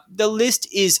 but the list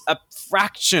is a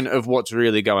fraction of what's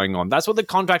really going on. That's what the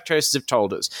contact tracers have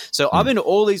told us. So I've been to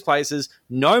all these places,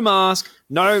 no mask,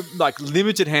 no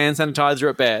limited hand sanitizer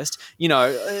at best.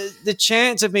 The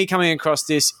chance of me coming across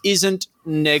this isn't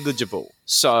negligible.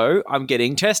 So I'm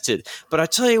getting tested. But I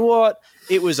tell you what,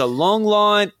 it was a long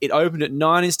line. It opened at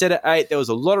 9 instead of 8. There was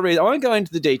a lot of reasons. I won't go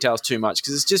into the details too much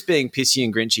because it's just being pissy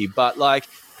and grinchy. But,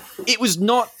 it was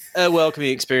not a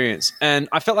welcoming experience. And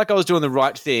I felt like I was doing the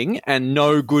right thing and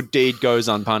no good deed goes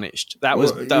unpunished. That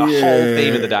was the whole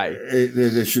theme of the day.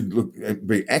 There should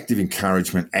be active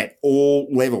encouragement at all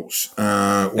levels.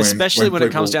 Especially when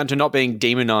it comes down to not being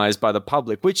demonised by the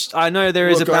public, which I know there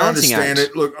is a balancing act. I understand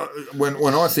it. Look,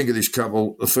 when I think of this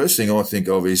couple, the first thing I think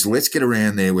of is let's get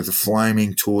around there with the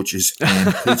flaming torches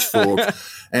and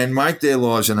pitchforks and make their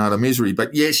lives an utter misery.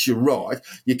 But yes, you're right.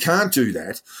 You can't do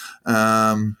that.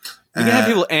 You can have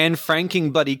people Anne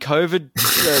Franking bloody COVID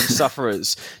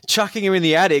sufferers, chucking them in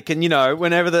the attic, and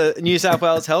whenever the New South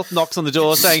Wales Health knocks on the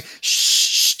door, saying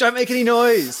 "Shh, don't make any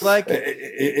noise."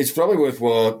 It's probably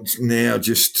worthwhile now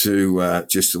just to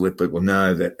let people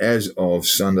know that as of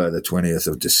Sunday, the 20th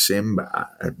of December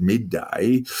at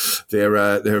midday, there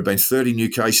have been 30 new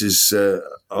cases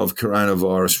of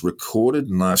coronavirus recorded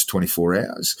in the last 24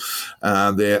 hours.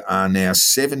 There are now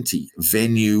 70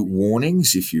 venue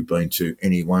warnings if you've been to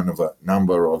any one of a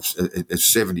number of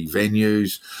 70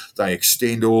 venues. They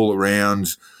extend all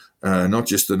around, not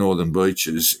just the northern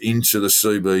beaches, into the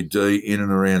CBD, in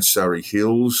and around Surrey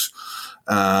Hills,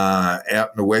 out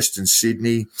in the Western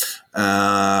Sydney.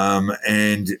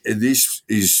 And this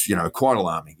is, quite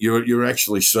alarming. You're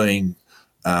actually seeing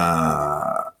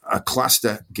a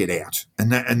cluster get out,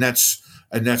 and that's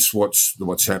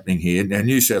what's happening here. Now,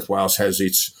 New South Wales has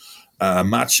its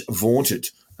much vaunted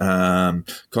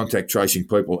contact tracing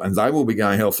people, and they will be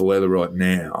going hell for leather right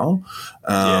now.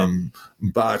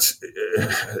 But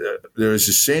there is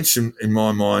a sense in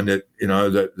my mind that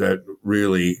that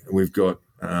really we've got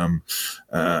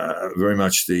very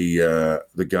much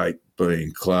the gate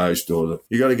being closed, or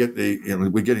you got to get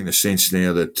we're getting the sense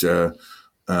now that.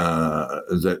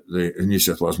 That the New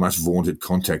South Wales most vaunted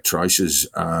contact tracers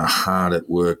are hard at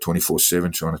work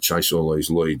 24/7 trying to chase all these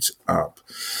leads up.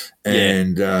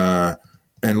 And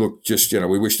look, just,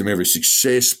 we wish them every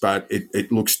success, but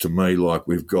it looks to me like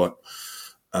we've got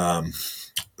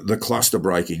the cluster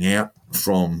breaking out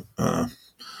from,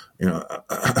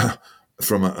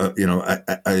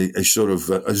 a sort of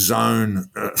a zone,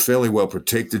 fairly well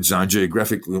protected zone,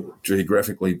 geographically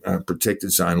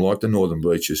protected zone like the Northern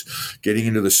Beaches, getting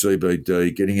into the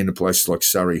CBD, getting into places like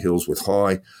Surrey Hills with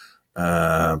high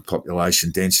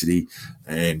population density,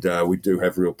 and we do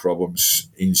have real problems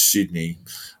in Sydney.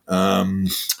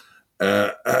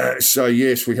 So,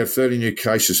 yes, we have 30 new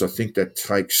cases. I think that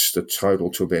takes the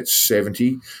total to about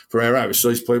 70. For our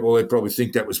overseas people, they'd probably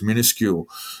think that was minuscule.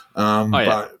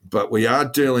 But we are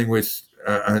dealing with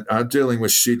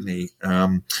Sydney,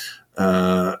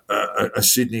 a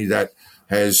Sydney that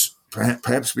has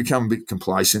perhaps become a bit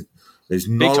complacent. There's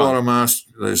not a lot of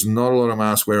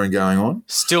mask wearing going on.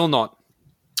 Still not.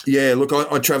 Yeah, look,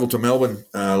 I travelled to Melbourne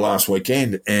last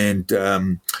weekend, and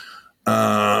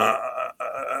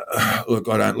look,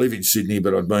 I don't live in Sydney,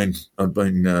 but I've been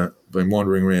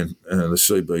wandering around the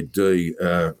CBD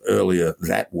earlier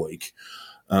that week,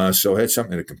 so I had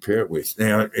something to compare it with.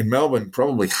 Now, in Melbourne,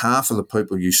 probably half of the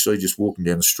people you see just walking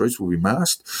down the streets will be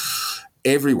masked.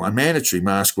 Everyone, mandatory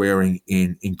mask wearing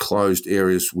in enclosed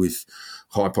areas with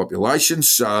high population,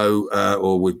 so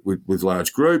or with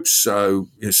large groups, so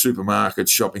supermarkets,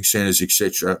 shopping centres,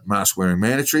 etc. Mask wearing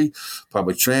mandatory.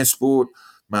 Public transport,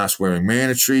 mask wearing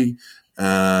mandatory.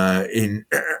 And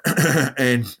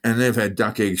they've had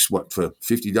duck eggs for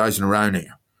 50 days in a row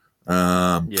now.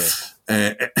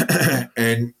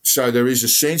 And so there is a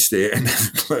sense there, and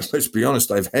let's be honest,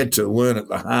 they've had to learn it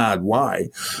the hard way.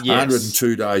 Yes.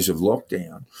 102 days of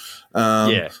lockdown.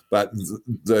 But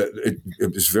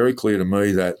it was very clear to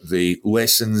me that the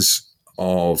lessons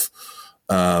of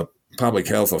public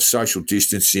health, of social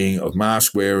distancing, of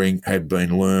mask wearing had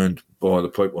been learned by the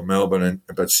people of Melbourne,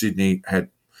 but Sydney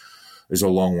is a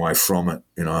long way from it,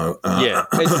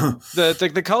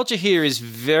 The culture here is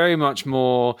very much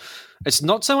more. It's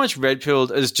not so much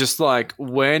red-pilled as just like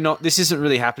this isn't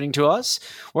really happening to us.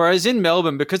 Whereas in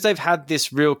Melbourne, because they've had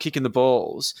this real kick in the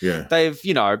balls, they've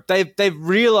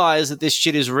realised that this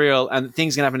shit is real and that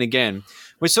things can happen again.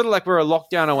 We're sort of like we're a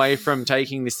lockdown away from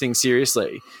taking this thing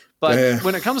seriously. But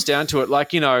when it comes down to it,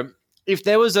 if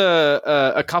there was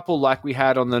a couple like we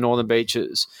had on the Northern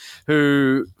Beaches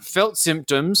who felt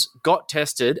symptoms, got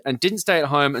tested and didn't stay at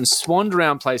home and swanned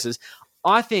around places,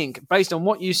 I think based on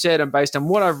what you said and based on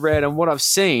what I've read and what I've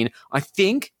seen, I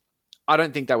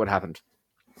don't think that would have happened.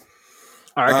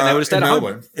 I reckon they would have stayed at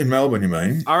home. In Melbourne, you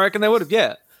mean? I reckon they would have,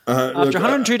 yeah. After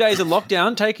 102 days of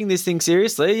lockdown, taking this thing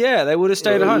seriously, they would have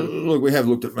stayed at home. Look, we have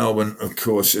looked at Melbourne, of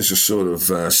course, as a sort of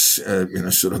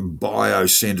bio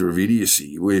centre of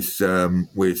idiocy with some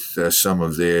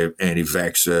of their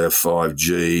anti-vaxxer,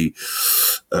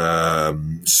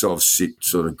 5G, soft sit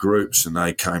sort of groups, and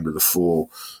they came to the fore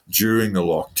during the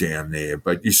lockdown there.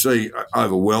 But you see,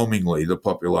 overwhelmingly, the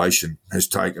population has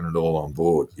taken it all on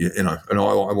board. And I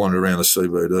wandered around the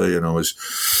CBD, and I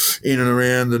was in and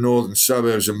around the northern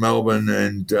suburbs of Melbourne,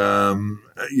 and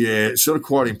sort of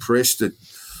quite impressed at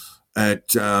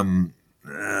the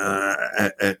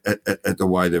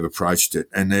way they've approached it.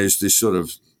 And there's this sort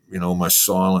of almost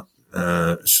silent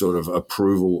sort of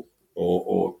approval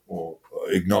or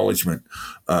acknowledgement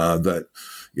that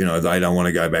they don't want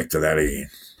to go back to that again.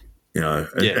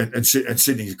 And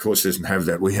Sydney, of course, doesn't have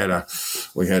that. We had a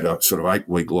sort of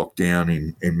 8-week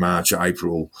lockdown in March,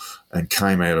 April, and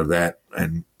came out of that.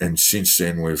 And since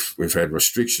then, we've had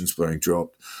restrictions being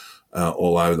dropped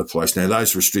all over the place. Now,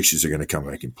 those restrictions are going to come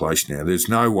back in place now. There's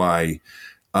no way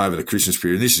over the Christmas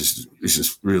period. This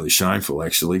is really shameful,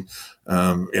 actually.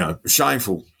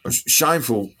 Shameful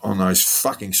on those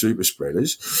fucking super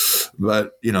spreaders.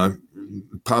 But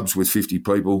pubs with 50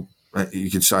 people.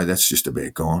 You can say that's just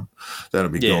about gone. That'll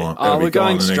be gone. We're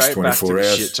going straight back to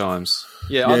the shit times.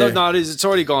 No, it is. It's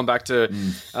already gone back to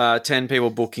 10 people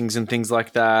bookings and things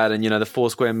like that, and the 4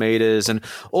 square meters and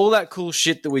all that cool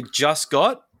shit that we just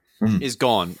got is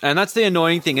gone. And that's the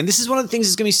annoying thing. And this is one of the things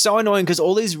that's going to be so annoying because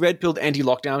all these red-pilled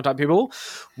anti-lockdown type people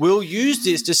will use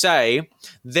this to say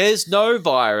there's no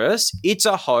virus, it's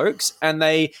a hoax, and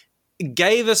they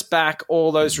gave us back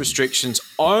all those restrictions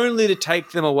only to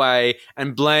take them away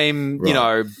and blame,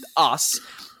 us.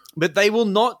 But they will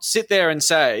not sit there and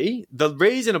say the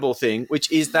reasonable thing,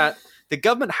 which is that the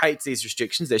government hates these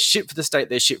restrictions. They're shit for the state.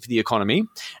 They're shit for the economy.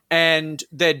 And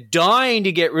they're dying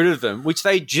to get rid of them, which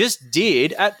they just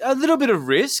did at a little bit of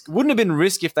risk. Wouldn't have been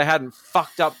risk if they hadn't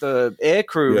fucked up the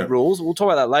aircrew rules. We'll talk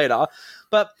about that later.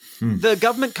 But the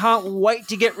government can't wait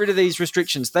to get rid of these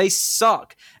restrictions. They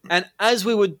suck. And as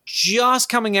we were just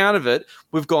coming out of it,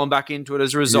 we've gone back into it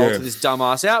as a result of this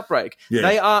dumbass outbreak. Yeah.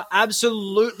 They are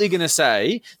absolutely going to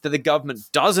say that the government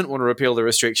doesn't want to repeal the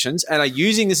restrictions and are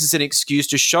using this as an excuse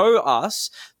to show us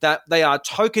that they are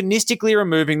tokenistically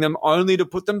removing them only to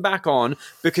put them back on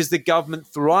because the government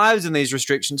thrives in these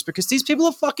restrictions because these people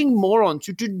are fucking morons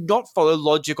who do not follow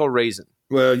logic or reason.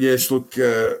 Well, yes. Look,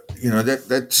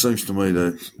 that seems to me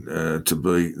to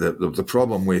be the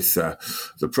problem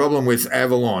with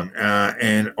Avalon,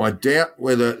 and I doubt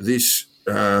whether this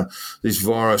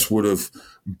virus would have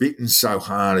bitten so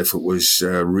hard if it was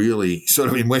really sort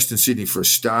of in Western Sydney for a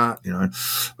start,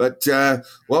 But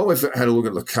while we've had a look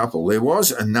at the couple, there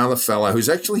was another fellow who's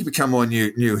actually become my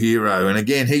new hero, and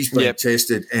again he's been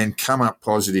tested and come up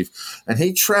positive, and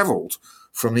he travelled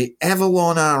from the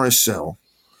Avalon RSL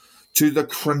to the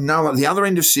Cronulla, the other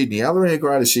end of Sydney, other end of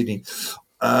Greater Sydney,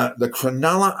 the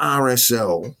Cronulla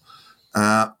RSL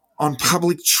on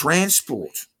public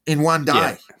transport in one day.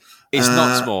 Yeah. It's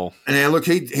not small. Now, look,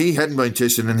 he hadn't been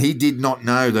tested and he did not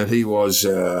know that he was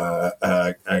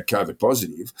COVID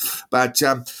positive,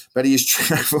 but he has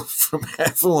travelled from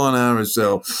Avalon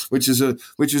RSL, which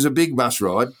is a big bus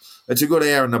ride. It's a good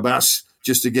hour in the bus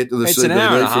just to get to the CBD from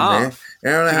there.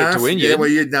 Hour and a half. Yeah, well,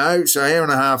 so hour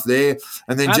and a half there,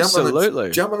 and then jump on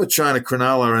the train to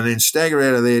Cronulla, and then stagger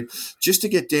out of there just to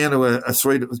get down to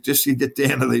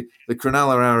the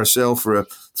Cronulla RSL for a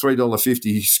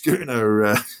 $3.50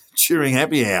 schooner during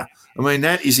happy hour. I mean,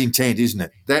 that is intent, isn't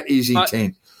it? That is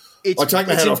intent. I take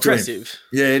my hat off to him.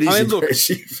 Yeah, it is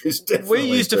impressive. It's definitely we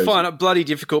used to find it bloody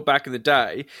difficult back in the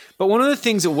day, but one of the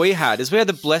things that we had is we had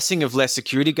the blessing of less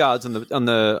security guards on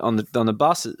the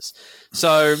buses.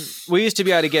 So we used to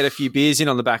be able to get a few beers in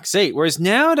on the back seat, whereas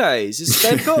nowadays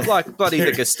they've got like bloody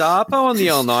the Gestapo on the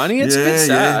L90. It's a bit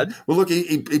sad. Yeah. Well, look,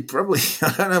 he probably –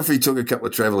 I don't know if he took a couple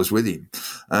of travellers with him.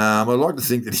 I'd like to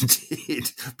think that he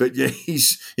did. But, yeah,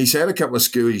 he's had a couple of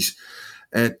skewies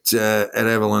at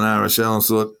Avalon RSL and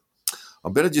thought, I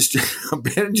better just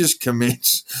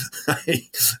commence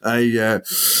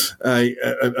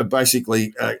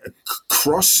basically a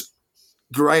cross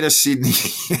Greater Sydney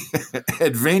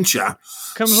adventure.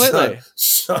 Completely.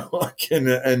 So I can,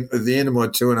 and at the end of my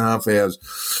 2.5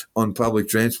 hours on public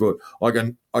transport, I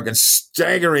can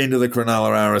stagger into the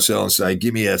Cronulla RSL and say,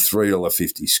 give me a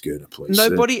 $3.50 scooter, please.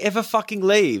 Nobody ever fucking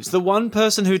leaves. The one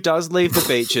person who does leave the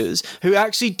beaches, who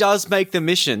actually does make the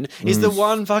mission, is the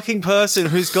one fucking person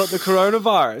who's got the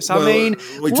coronavirus. I mean,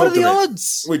 what are the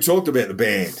odds? We talked about the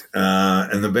band,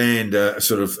 and the band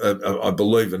I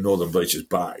believe, in Northern Beaches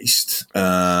based.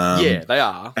 Yeah, they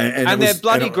are, and they're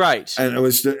bloody great. And it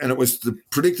was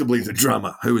predictably the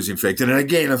drummer who was infected, and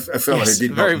again a fellow who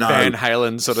did very not know. Van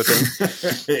Halen sort of thing.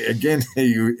 Again,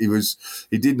 he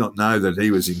did not know that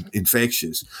he was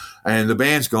infectious, and the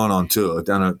band's gone on tour,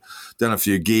 done a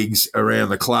few gigs around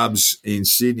the clubs in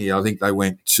Sydney. I think they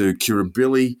went to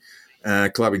Kirribilli.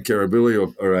 Club in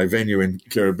Kirribilli or a venue in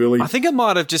Kirribilli. I think it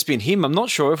might have just been him. I'm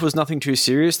not sure if it was Nothing Too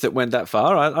Serious that went that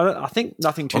far. I think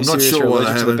Nothing Too Serious are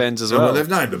allergic to the bands as well. Well, they've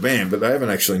named the band, but they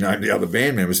haven't actually named the other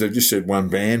band members. They've just said one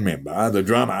band member, the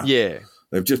drummer. Yeah.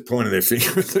 They've just pointed their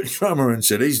finger at the drummer and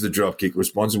said he's the dropkick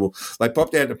responsible. They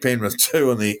popped out to Penrith too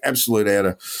on the absolute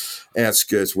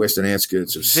western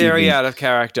outskirts of Sydney. Very out of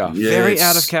character. Yeah, very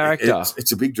out of character.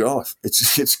 It's a big drive.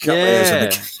 It's a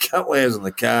couple hours in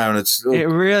the car, and it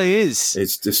really is.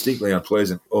 It's distinctly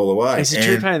unpleasant all the way. It's a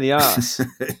true pain in the ass.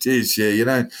 It is. Yeah,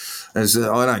 I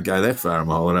don't go that far on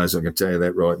my holidays. I can tell you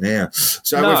that right now.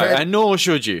 So and nor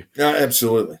should you. No,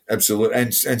 absolutely,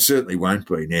 and certainly won't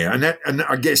be now. And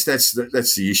I guess that's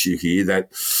the issue here.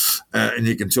 That and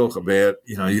you can talk about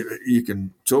you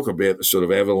can talk about the sort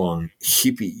of Avalon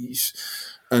hippies,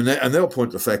 and they'll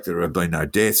point to the fact that there have been no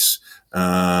deaths,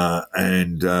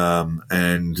 and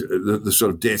the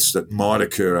sort of deaths that might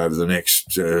occur over the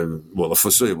next the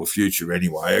foreseeable future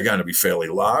anyway are going to be fairly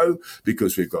low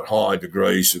because we've got high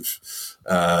degrees of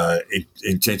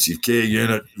intensive care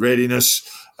unit readiness.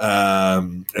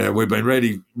 We've been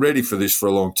ready for this for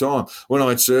a long time. When I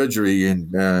had surgery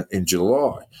in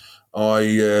July,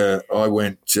 I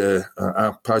went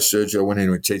post surgery. I went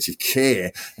into intensive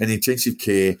care, and intensive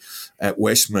care at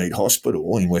Westmead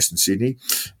Hospital in Western Sydney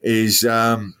was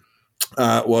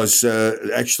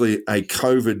actually a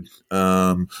COVID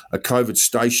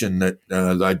station that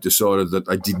they decided that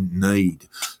they didn't need.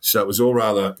 So it was all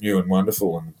rather new and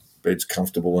wonderful, and beds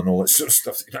comfortable and all that sort of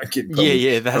stuff that you don't get in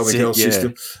public health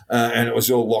system. And it was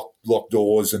all locked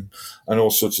doors and all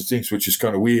sorts of things, which is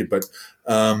kind of weird. But,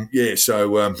 so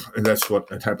that's what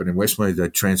had happened in Westmead. They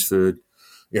transferred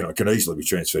it can easily be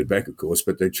transferred back, of course,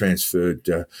 but they transferred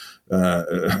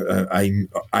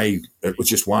it was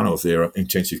just one of their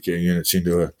intensive care units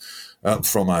into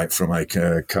from a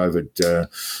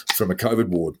COVID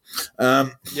ward.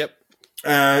 Yep.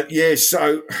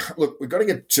 So look, we've got to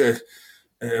get.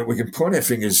 We can point our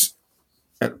fingers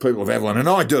at the people of Avalon, and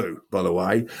I do, by the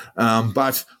way.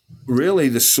 But really,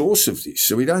 the source of this,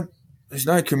 so there's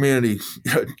no community.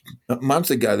 A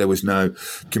month ago, there was no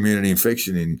community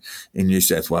infection in New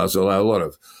South Wales, although a lot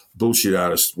of bullshit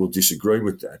artists will disagree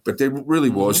with that. But there really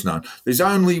was none. There's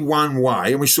only one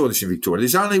way, and we saw this in Victoria,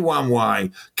 there's only one way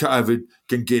COVID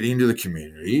can get into the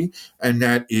community, and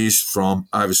that is from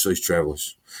overseas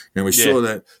travellers. And we saw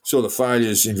the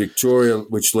failures in Victoria,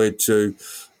 which led to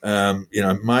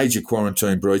major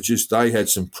quarantine breaches. They had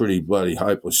some pretty bloody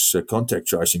hopeless contact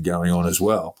tracing going on as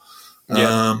well.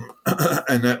 Yeah.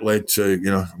 And that led to,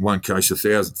 one case,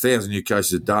 1,000 new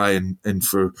cases a day, and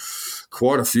for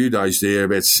quite a few days there,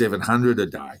 about 700 a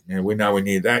day. Now, we're nowhere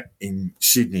near that in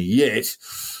Sydney yet,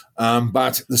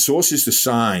 but the source is the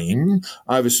same,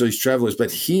 overseas travellers.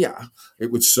 But here, it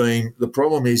would seem the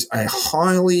problem is a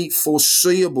highly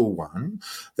foreseeable one,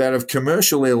 that of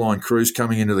commercial airline crews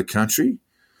coming into the country,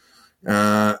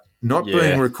 not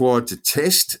being required to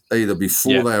test either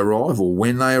before they arrive or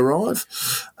when they arrive,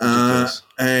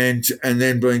 and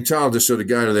then being told to sort of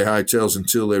go to their hotels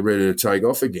until they're ready to take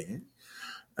off again,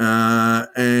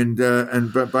 and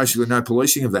basically no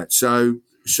policing of that. So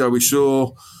we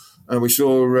saw at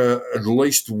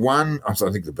least one. I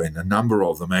think there've been a number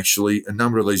of them actually. A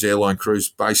number of these airline crews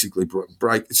basically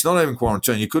break. It's not even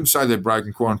quarantine. You couldn't say they're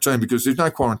broken quarantine because there's no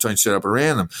quarantine set up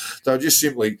around them. They were just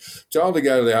simply told to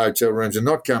go to their hotel rooms and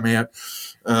not come out.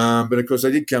 But of course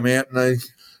they did come out, and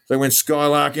they went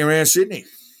skylarking around Sydney.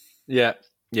 Yeah,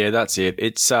 that's it.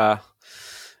 It's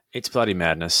bloody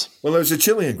madness. Well, there was a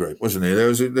Chilean group, wasn't there?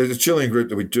 There's a Chilean group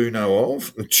that we do know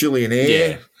of, the Chilean Air.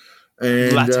 Yeah.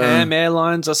 And, LATAM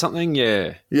Airlines or something,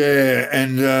 yeah. Yeah,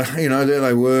 and, there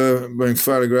they were being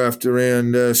photographed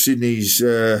around Sydney's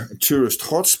tourist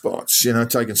hotspots,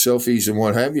 taking selfies and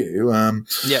what have you.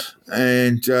 Yep.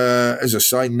 And, as I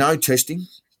say, no testing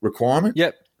requirement.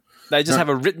 Yep. They just have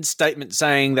a written statement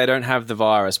saying they don't have the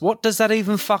virus. What does that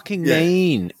even fucking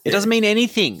mean? It doesn't mean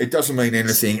anything. It doesn't mean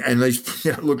anything. And these,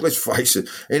 look, let's face it,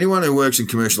 anyone who works in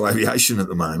commercial aviation at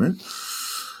the moment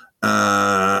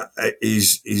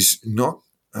is not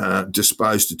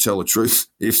disposed to tell the truth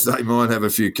if they might have a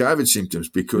few COVID symptoms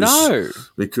because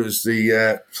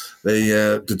the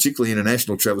particularly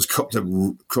international travellers copped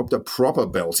a proper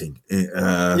belting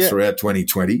throughout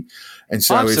 2020. And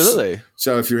so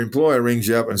if your employer rings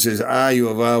you up and says, "Are you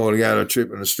available to go to a trip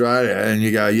in Australia?" and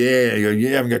you go, "Yeah," you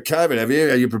haven't got COVID, have you?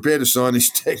 Are you prepared to sign this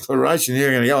declaration?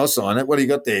 You're going to go, "I'll sign it." What do you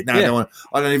got there? No,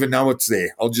 I don't even know what's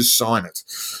there. I'll just sign it.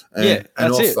 And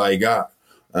off they go.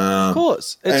 Of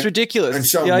course. It's ridiculous. And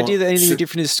the idea that anything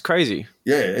different is crazy.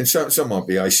 Yeah, and some might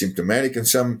be asymptomatic and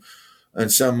some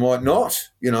might not,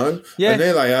 Yeah, and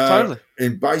there they are. Totally.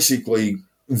 And basically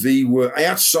were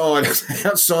outside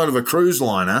of a cruise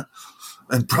liner,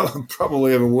 and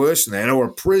probably even worse than that, or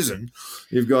a prison.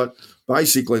 You've got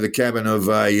basically the cabin of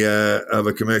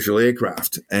a commercial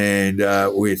aircraft, and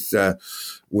with the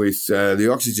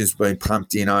oxygen's being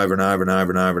pumped in over and over and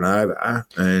over and over and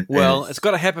over. It's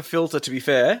got a HEPA filter, to be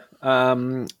fair.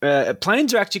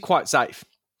 Planes are actually quite safe.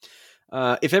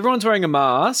 If everyone's wearing a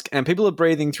mask and people are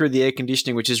breathing through the air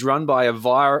conditioning, which is run by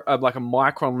like a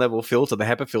micron level filter, the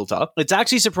HEPA filter, it's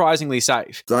actually surprisingly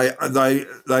safe. They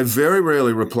very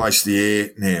rarely replace the air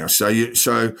now. So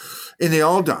in the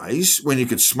old days when you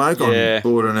could smoke on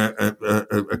board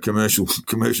a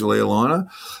commercial airliner,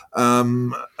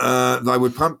 they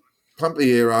would pump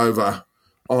the air over.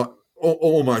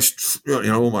 Almost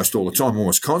all the time,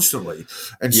 almost constantly,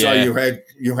 and so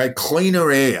you had cleaner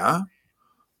air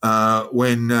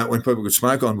when people could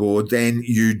smoke on board than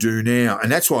you do now,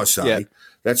 and that's why I say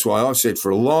that's why I've said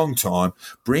for a long time,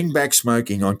 bring back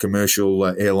smoking on commercial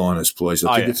airliners, please.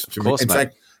 I think it's in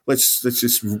fact, let's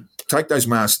just take those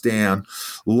masks down,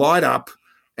 light up,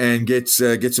 and get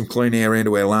some clean air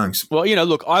into our lungs. Well,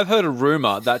 look, I've heard a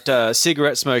rumour that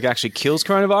cigarette smoke actually kills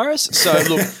coronavirus. So,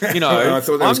 look,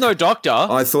 I'm no doctor.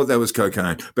 I thought that was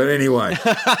cocaine. But anyway.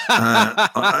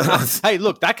 Hey,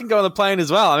 look, that can go on the plane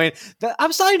as well. I mean,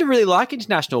 I'm starting to really like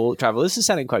international travel. This is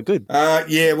sounding quite good.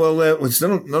 It's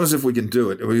not as if we can do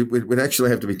it. We'd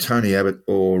actually have to be Tony Abbott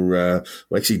or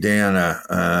Lexi Downer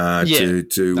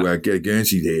to get a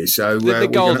Guernsey there. So the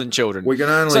golden children. We can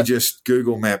only just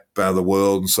Google map the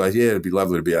world and say, it'd be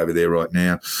lovely to be over there right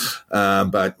now,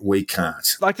 but we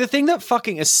can't. Like the thing that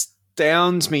fucking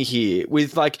astounds me here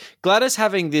with like Gladys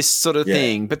having this sort of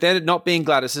thing, but then it not being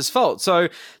Gladys's fault. So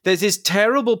there's this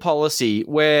terrible policy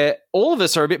where all of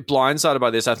us are a bit blindsided by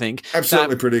this, I think.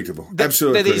 Absolutely predictable.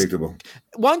 Absolutely predictable.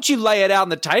 Once you lay it out on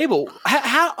the table,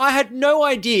 how I had no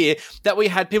idea that we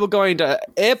had people going to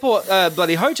airport,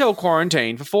 bloody hotel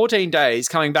quarantine for 14 days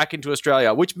coming back into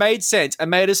Australia, which made sense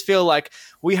and made us feel like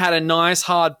we had a nice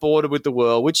hard border with the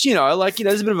world, which,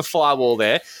 there's a bit of a firewall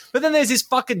there. But then there's this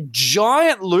fucking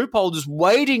giant loophole just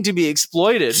waiting to be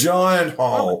exploited. Giant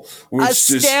hole.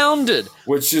 Astounded.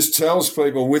 Which just tells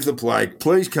people with the plague,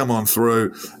 please come on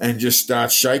through and just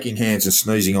start shaking hands and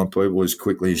sneezing on people as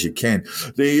quickly as you can.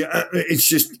 It's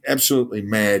just absolutely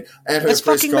mad. At her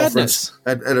press conference,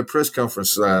 at a press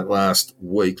conference late last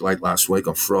week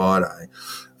on Friday,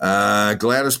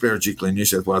 Gladys Berejiklian, New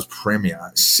South Wales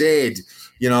Premier, said,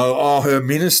 her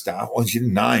minister, she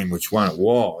didn't name which one it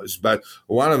was, but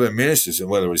one of her ministers, and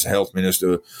whether it was a health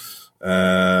minister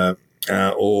or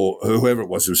whoever it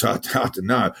was hard to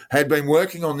know, had been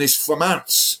working on this for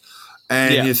months.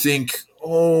 And you think,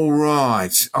 all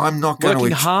right, I'm not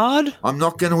going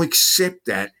to accept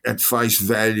that at face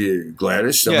value,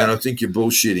 Gladys. I mean, I think you're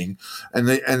bullshitting. And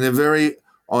the very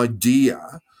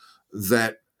idea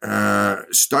that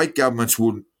state governments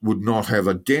would not have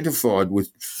identified with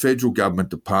federal government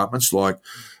departments like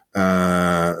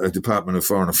the Department of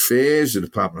Foreign Affairs, the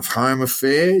Department of Home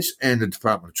Affairs, and the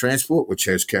Department of Transport, which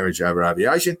has carriage over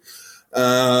aviation,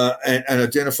 and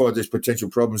identified these potential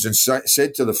problems and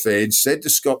said to the Feds, said to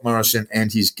Scott Morrison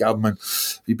and his government,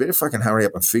 you better fucking hurry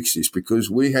up and fix this because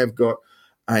we have got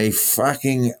a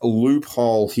fucking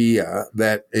loophole here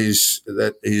that is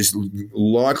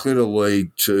likely to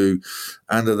lead to,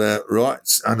 under the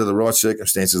right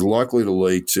circumstances, likely to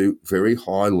lead to very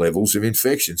high levels of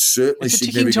infection, certainly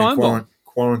significant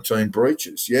quarantine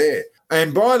breaches. Yeah.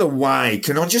 And by the way,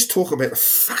 can I just talk about the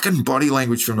fucking body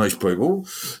language from these people?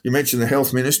 You mentioned the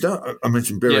health minister. I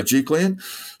mentioned Berejiklian. Yep.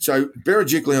 So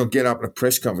Berejiklian will get up at a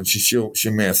press conference. She'll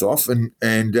mouth off, and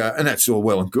that's all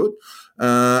well and good.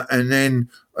 And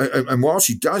while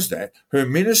she does that, her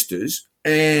ministers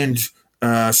and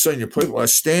senior people are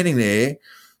standing there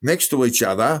next to each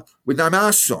other with no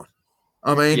masks on.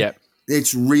 I mean,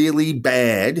 It's really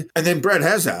bad. And then Brad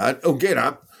Hazard will get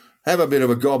up, have a bit of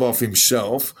a gob off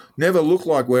himself, never look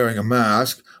like wearing a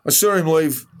mask. I saw him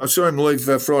leave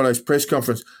Friday's press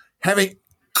conference having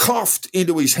coughed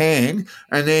into his hand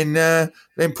and then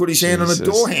put his hand on the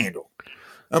door handle.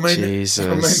 I mean,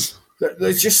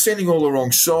 they're just sending all the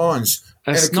wrong signs.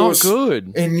 That's and of course, not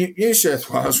good. In New South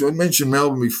Wales, I mentioned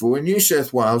Melbourne before, in New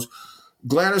South Wales,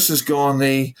 Gladys has gone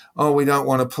we don't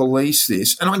want to police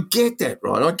this. And I get that,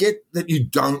 right? I get that you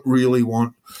don't really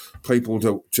want people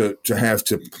to have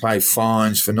to pay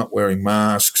fines for not wearing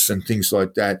masks and things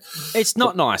like that. It's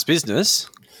not nice business.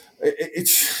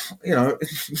 It's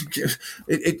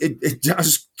it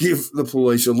does give the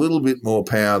police a little bit more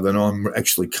power than I'm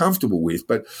actually comfortable with,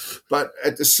 but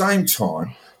at the same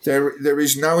time there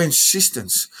is no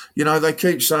insistence. They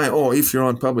keep saying, if you're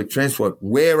on public transport,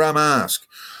 wear a mask.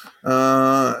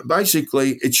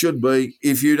 Basically, it should be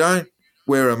if you don't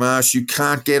wear a mask, you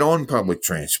can't get on public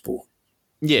transport.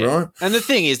 Yeah, right? And the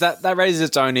thing is that raises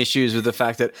its own issues with the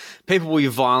fact that people will be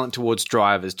violent towards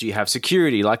drivers. Do you have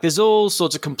security? Like, there's all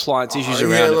sorts of compliance issues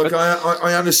around it. Look,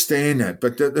 I understand that,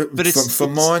 but for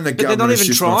mine, the government is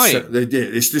just trying.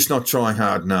 It's just not trying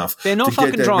hard enough. They're not to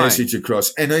fucking get that trying. Message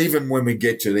across. And even when we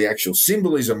get to the actual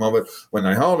symbolism of it, when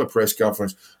they hold a press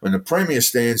conference, when the Premier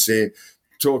stands there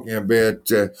talking about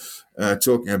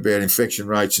infection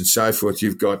rates and so forth,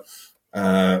 you've got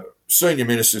senior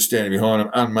ministers standing behind him,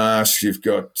 unmasked. You've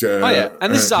got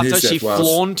and this is after she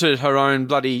flaunted her own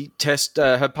bloody test,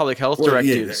 her public health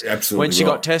directives. Yeah, absolutely when she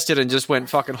got tested and just went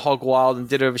fucking hog wild and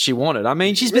did whatever she wanted. I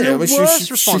mean, she's been the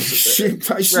worst response. She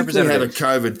basically had a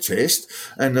COVID test,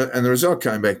 and the result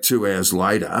came back 2 hours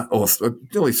later, or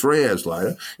nearly 3 hours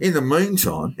later. In the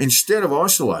meantime, instead of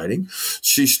isolating,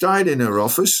 she stayed in her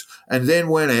office and then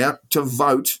went out to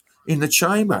vote in the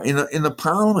chamber, in the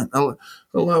Parliament,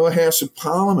 the lower house of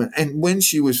Parliament. And when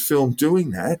she was filmed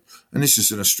doing that, and this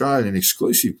is an Australian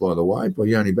exclusive, by the way, by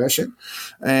Yoni Bashan,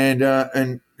 and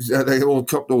they all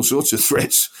copped all sorts of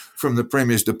threats from the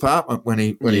Premier's department when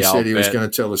he said he was going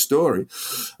to tell the story.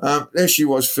 There she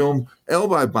was filmed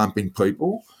elbow bumping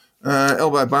people,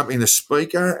 elbow bumping the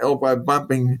Speaker, elbow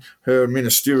bumping her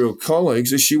ministerial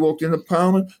colleagues as she walked into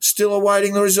Parliament, still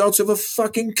awaiting the results of a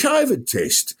fucking COVID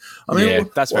test. I mean,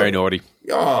 that's very naughty.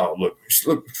 Oh,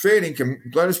 look, fair income.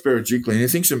 Gladys Berejiklian, I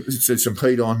think some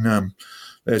heat on.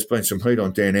 There's been some heat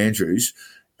on Dan Andrews.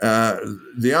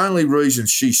 The only reason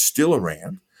she's still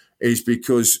around is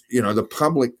because, the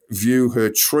public view her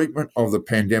treatment of the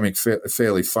pandemic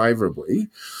fairly favourably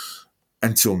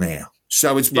until now.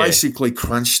 So it's basically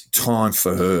crunch time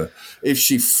for her. If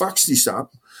she fucks this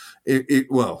up,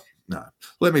 no,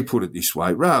 let me put it this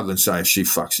way, rather than say if she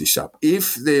fucks this up,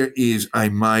 if there is a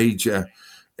major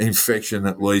infection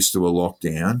that leads to a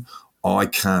lockdown, I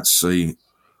can't see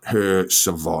her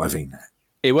surviving that.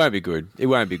 It won't be good. It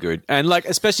won't be good. And,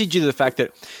 especially due to the fact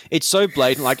that it's so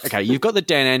blatant. Okay, you've got the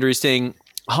Dan Andrews thing,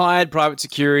 hired private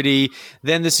security,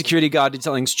 then the security guard did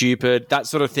something stupid, that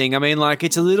sort of thing. I mean,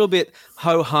 it's a little bit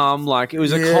ho-hum, it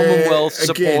was a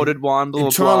Commonwealth-supported one, blah,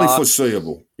 entirely blah.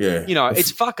 foreseeable, yeah.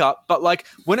 It's fuck up. But,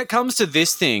 when it comes to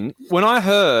this thing, when I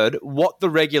heard what the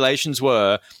regulations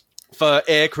were for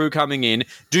aircrew coming in,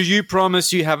 do you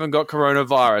promise you haven't got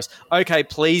coronavirus? Okay,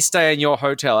 please stay in your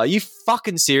hotel. Are you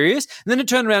fucking serious? And then to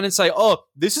turn around and say, oh,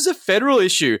 this is a federal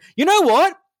issue. You know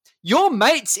what? Your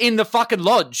mate's in the fucking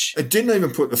lodge. It didn't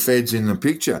even put the feds in the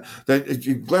picture.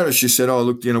 Gladys just said, oh,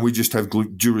 look, we just have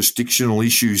jurisdictional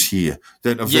issues here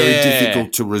that are very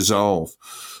difficult to resolve.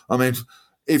 I mean,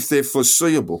 if they're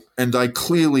foreseeable, and they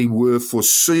clearly were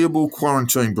foreseeable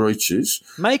quarantine breaches,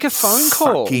 make a phone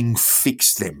call. Fucking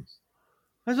fix them.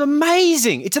 It's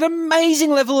amazing. It's an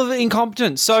amazing level of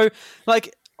incompetence. So,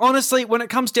 honestly, when it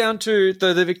comes down to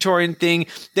the Victorian thing,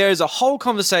 there's a whole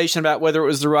conversation about whether it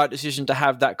was the right decision to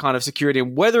have that kind of security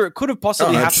and whether it could have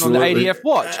possibly happened on the ADF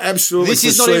watch. Absolutely. This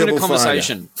is not even a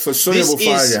conversation. Foreseeable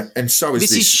failure, and so is this.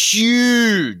 This is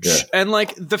huge. Yeah. And,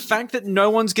 the fact that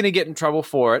no one's going to get in trouble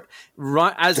for it,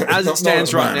 right as it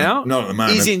stands right now,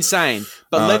 is insane.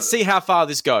 But let's see how far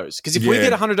this goes. Because if we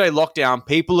get a 100-day lockdown,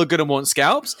 people are going to want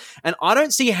scalps. And I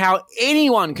don't see how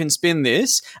anyone can spin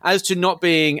this as to not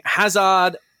being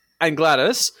Hazard and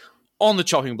Gladys on the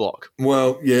chopping block.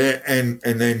 Well, yeah, and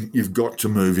then you've got to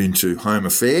move into Home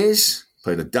Affairs,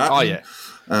 Peter Dutton. Oh, yeah.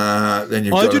 Then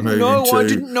you've got to move into I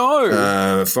didn't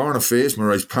know. Foreign Affairs,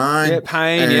 Maurice Payne. Yeah,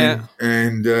 Payne,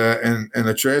 and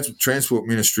the Transport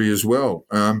Ministry as well.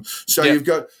 You've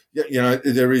got,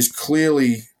 there is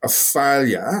clearly a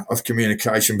failure of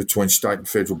communication between state and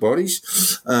federal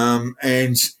bodies, and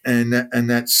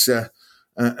that's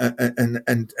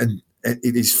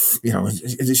it is,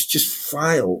 it has just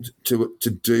failed to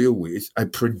deal with a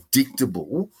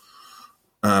predictable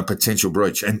potential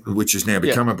breach, and which has now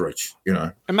become a breach.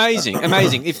 Amazing.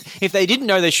 If they didn't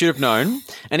know, they should have known,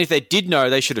 and if they did know,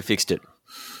 they should have fixed it.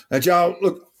 Now, Joel,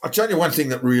 look, I'll tell you one thing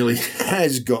that really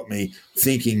has got me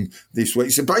thinking this week.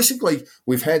 So basically,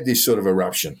 we've had this sort of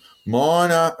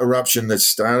minor eruption that's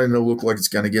starting to look like it's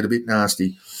going to get a bit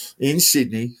nasty in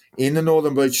Sydney, in the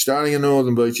northern beach, starting in the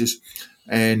northern beaches,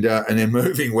 and then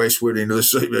moving westward into the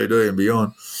CBD and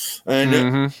beyond.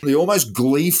 And the almost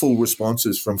gleeful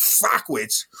responses from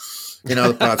fuckwits in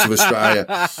other parts of Australia.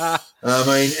 I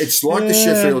mean, it's like the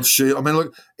Sheffield Shield. I mean,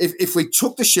 look, if we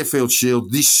took the Sheffield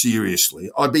Shield this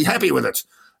seriously, I'd be happy with it.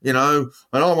 And I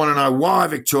want to know why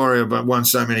Victoria won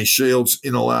so many shields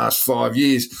in the last 5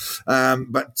 years.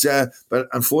 But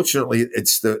unfortunately,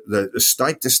 it's the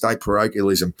state-to-state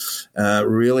parochialism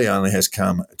really only has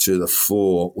come to the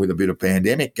fore with a bit of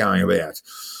pandemic going about.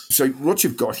 So what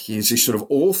you've got here is this sort of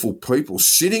awful people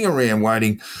sitting around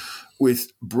waiting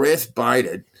with breath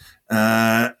bated,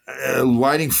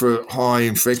 waiting for high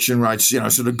infection rates,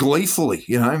 sort of gleefully,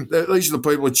 These are the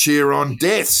people who cheer on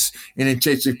deaths in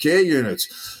intensive care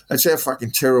units. That's how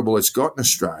fucking terrible it's got in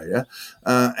Australia.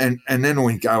 And then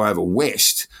we go over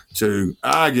west to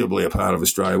arguably a part of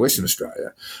Australia, Western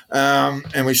Australia,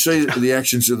 and we see the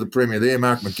actions of the Premier there,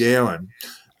 Mark McGowan,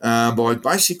 by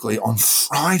basically on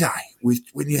Friday,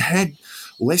 when you had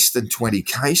less than 20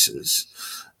 cases,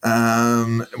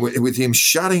 with him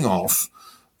shutting off,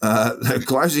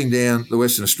 closing down the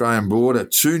Western Australian border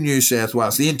to New South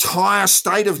Wales, the entire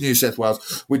state of New South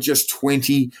Wales, with just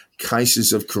 20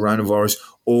 cases of coronavirus,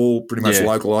 all pretty much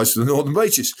localised to the northern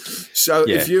beaches. So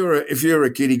if you're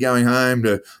a kiddie going home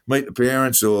to meet the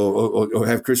parents or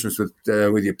have Christmas with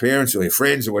your parents or your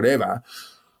friends or whatever,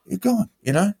 you're gone.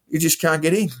 You just can't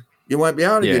get in. You won't be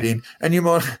able to get in, and you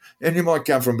might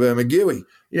come from Bermagui.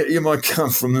 You might come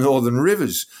from the Northern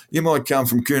Rivers. You might come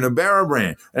from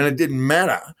Coonabarabran, and it didn't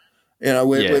matter.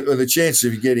 With the chance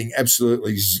of getting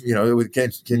absolutely, with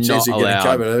chance of getting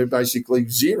COVID, basically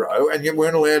zero, and you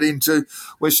weren't allowed into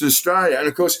Western Australia. And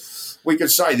of course, we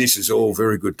could say this is all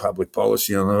very good public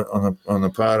policy on the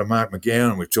part of Mark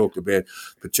McGowan. We've talked about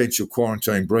potential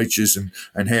quarantine breaches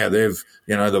and how they've,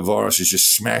 the virus has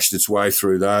just smashed its way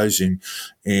through those in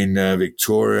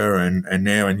Victoria and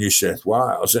now in New South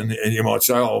Wales. And you might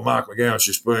say, oh, Mark McGowan's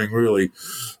just being really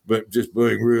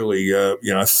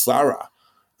thorough.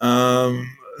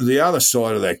 the other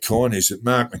side of that coin is that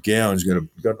Mark McGowan's got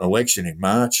an election in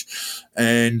March,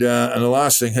 and the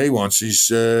last thing he wants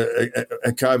is a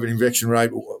COVID infection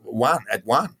rate at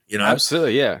one.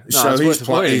 Absolutely, yeah. No, so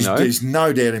there's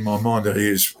no doubt in my mind that he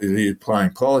is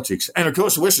playing politics, and of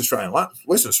course, Western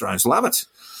Australians love it.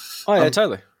 Oh yeah,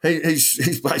 totally.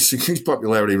 He's basically, his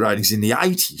popularity rating's in the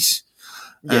 80s.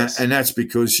 Yes. And that's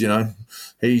because,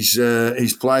 he's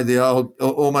played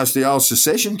almost the old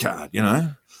secession card,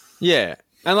 Yeah.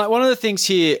 And like one of the things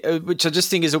here, which I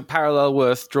just think is a parallel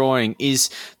worth drawing,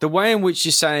 is the way in which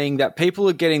you're saying that people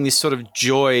are getting this sort of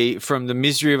joy from the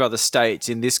misery of other states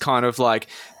in this kind of like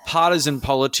partisan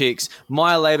politics.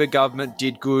 My Labor government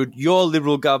did good, your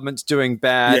Liberal government's doing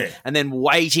bad, and then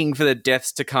waiting for the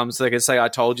deaths to come so they can say, I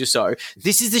told you so.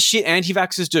 This is the shit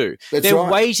anti-vaxxers do. They're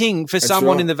waiting for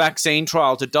someone in the vaccine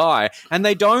trial to die, and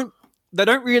they don't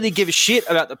really give a shit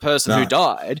about the person who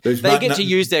died. They get to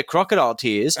use their crocodile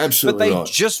tears, but they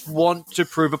just want to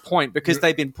prove a point because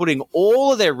they've been putting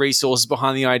all of their resources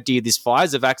behind the idea this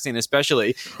Pfizer vaccine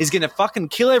especially is going to fucking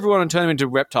kill everyone and turn them into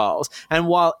reptiles. And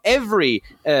while every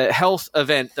health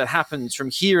event that happens from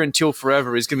here until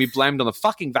forever is going to be blamed on the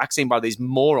fucking vaccine by these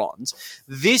morons,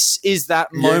 this is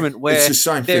that moment where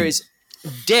there is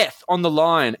death on the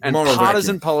line and moral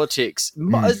partisan politics.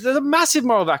 There's a massive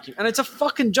moral vacuum, and it's a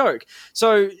fucking joke.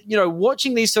 So,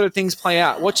 watching these sort of things play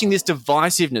out, watching this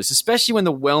divisiveness, especially when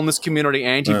the wellness community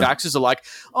anti-vaxxers are like,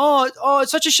 oh,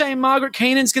 it's such a shame Margaret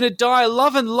Keenan's going to die.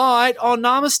 Love and light. Oh,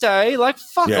 namaste. Like,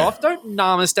 fuck off. Don't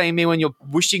namaste me when you're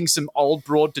wishing some old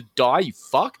broad to die, you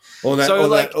fuck. Or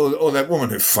that woman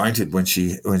who fainted when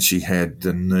she had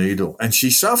the needle, and she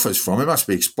suffers from it. Must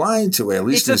be explained to our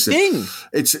listeners. It's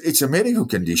a thing. It's a medical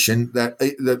condition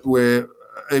that where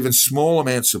even small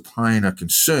amounts of pain are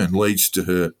concerned leads to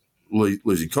her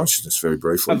losing consciousness very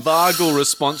briefly. A vagal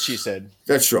response, she said.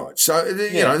 That's right. So,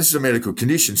 this is a medical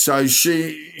condition. So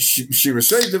she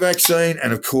received the vaccine,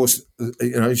 and of course,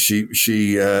 she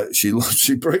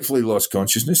briefly lost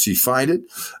consciousness. She fainted,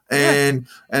 and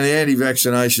the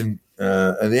anti-vaccination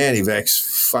and the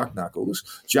anti-vax fuckknuckles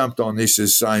jumped on this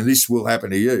as saying this will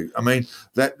happen to you. I mean,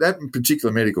 that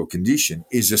particular medical condition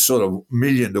is a sort of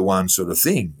 1,000,000 to 1 sort of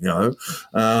thing,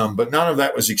 but none of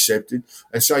that was accepted.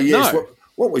 And so, yes,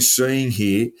 what we're seeing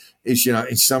here is,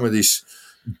 in some of this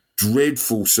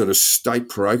dreadful sort of state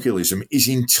parochialism is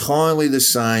entirely the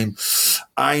same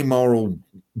amoral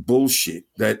bullshit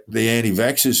that the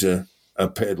anti-vaxxers are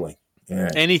peddling.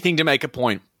 Yeah. Anything to make a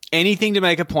point. Anything to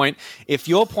make a point. If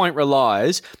your point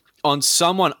relies on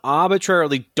someone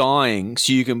arbitrarily dying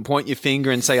so you can point your finger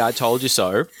and say, I told you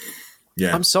so,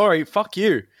 I'm sorry, fuck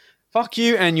you. Fuck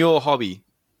you and your hobby.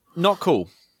 Not cool.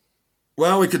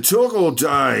 Well, we could talk all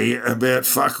day about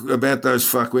those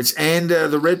fuckwits and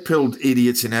the red-pilled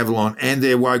idiots in Avalon and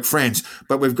their woke friends,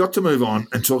 but we've got to move on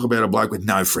and talk about a bloke with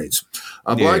no friends.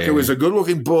 A bloke who is a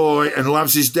good-looking boy and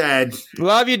loves his dad.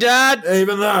 Love you, Dad.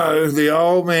 Even though the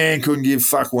old man couldn't give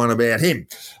fuck one about him.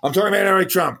 I'm talking about Eric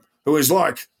Trump, who is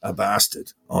like a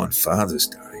bastard on Father's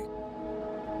Day.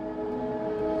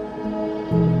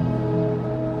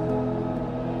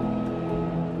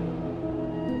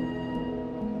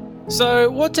 So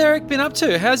what's Eric been up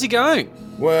to? How's he going?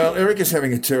 Well, Eric is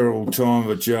having a terrible time of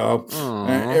a job.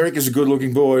 Eric is a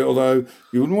good-looking boy, although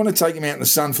you wouldn't want to take him out in the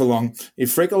sun for long. He'd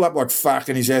freckle up like fuck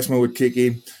and his asthma would kick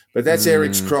in. But that's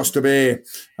Eric's cross to bear.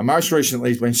 And most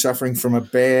recently, he's been suffering from a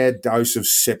bad dose of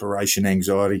separation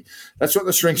anxiety. That's what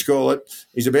the shrinks call it.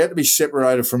 He's about to be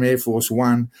separated from Air Force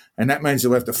One, and that means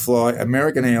he'll have to fly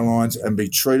American Airlines and be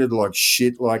treated like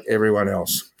shit like everyone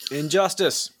else.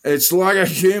 Injustice. It's like a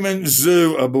human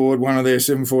zoo aboard one of their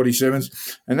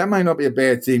 747s, and that may not be a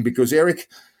bad thing because Eric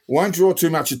won't draw too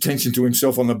much attention to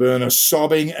himself on the burner,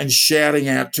 sobbing and shouting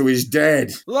out to his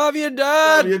dad. Love you,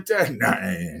 Dad. Love you, Dad.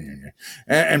 No.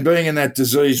 And being in that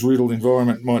disease-riddled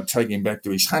environment might take him back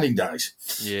to his hunting days.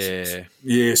 Yeah.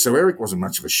 Yeah, so Eric wasn't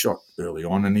much of a shot early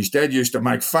on, and his dad used to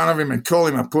make fun of him and call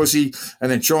him a pussy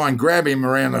and then try and grab him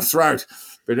around the throat.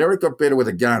 But Eric got better with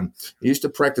a gun. He used to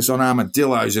practice on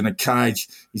armadillos in a cage.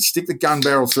 He'd stick the gun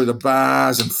barrel through the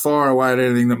bars and fire away at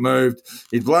anything that moved.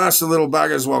 He'd blast the little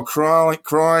buggers while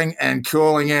crying and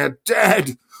calling out,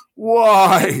 Dad,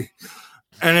 why?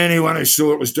 And anyone who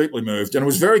saw it was deeply moved. And it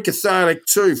was very cathartic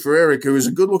too for Eric, who is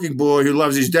a good-looking boy who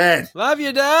loves his dad. Love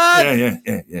you, Dad.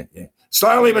 Yeah.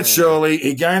 Slowly but surely,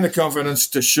 he gained the confidence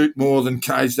to shoot more than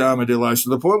caged armadillos to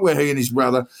the point where he and his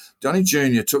brother, Donnie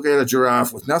Jr., took out a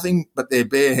giraffe with nothing but their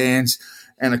bare hands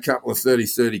and a couple of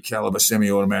 30 caliber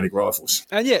semi-automatic rifles.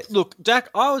 And yeah, look, Jack,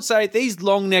 I would say these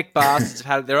long-necked bastards have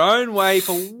had it their own way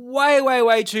for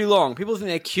way too long. People think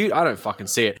they're cute. I don't fucking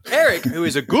see it. Eric, who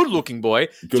is a good-looking boy,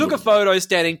 took a photo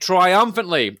standing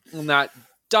triumphantly on that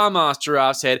dumbass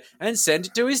giraffe's head and sent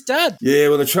it to his dad. Yeah,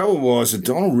 well, the trouble was that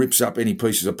Donald rips up any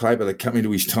pieces of paper that come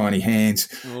into his tiny hands.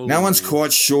 Ooh. No one's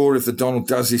quite sure if the Donald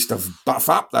does this to buff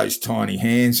up those tiny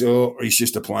hands or he's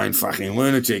just a plain fucking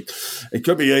lunatic. It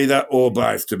could be either or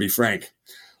both, to be frank.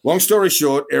 Long story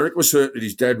short, Eric was hurt that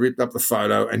his dad ripped up the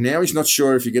photo, and now he's not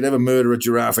sure if he could ever murder a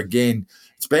giraffe again.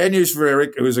 It's bad news for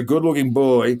Eric, who is a good-looking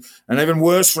boy, and even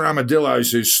worse for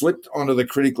armadillos, who slipped onto the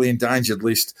critically endangered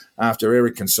list after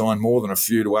Eric consigned more than a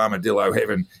few to armadillo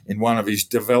heaven in one of his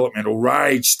developmental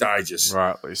rage stages.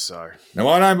 Rightly so. Now,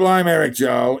 I don't blame Eric,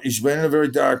 Joel. He's been in a very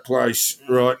dark place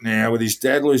right now with his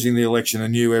dad losing the election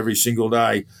anew every single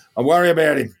day. I worry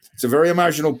about him. It's a very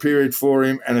emotional period for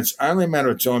him, and it's only a matter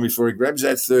of time before he grabs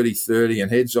that 30-30 and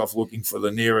heads off looking for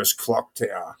the nearest clock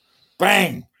tower.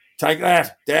 Bang! Take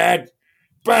that, Dad!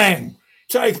 Bang!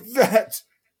 Take that!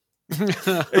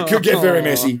 It could get very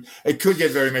messy. It could get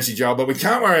very messy, Joel, but we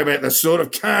can't worry about the sort of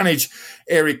carnage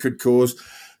Eric could cause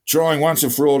trying once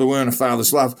and for all to earn a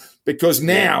father's love, because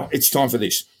now it's time for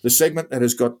this, the segment that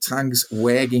has got tongues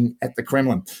wagging at the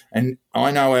Kremlin. And I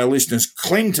know our listeners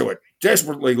cling to it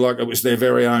desperately like it was their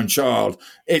very own child.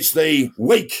 It's the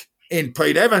Week in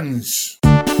Pete Evans.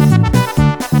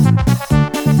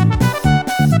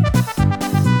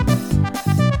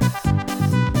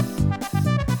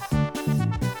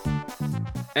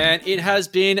 And it has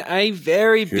been a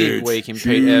very big week in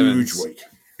Pete Evans. Huge week.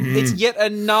 It's yet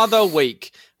another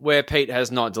week where Pete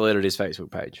has not deleted his Facebook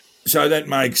page. So that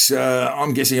makes,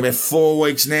 I'm guessing, about 4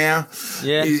 weeks now.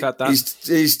 Yeah, about that.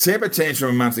 His temper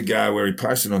tantrum a month ago where he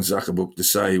posted on Zuckerberg to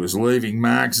say he was leaving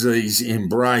Mark Z's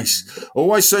embrace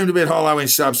always seemed a bit hollow in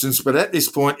substance, but at this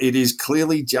point it is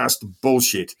clearly just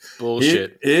bullshit.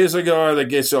 Here's a guy that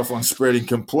gets off on spreading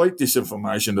complete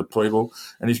disinformation to people,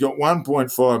 and he's got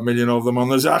 1.5 million of them on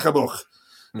the Zuckerberg.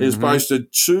 It was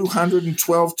posted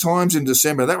 212 times in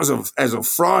December. That was as of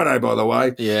Friday, by the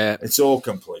way. Yeah. It's all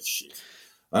complete shit.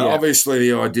 Obviously,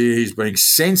 the idea he's being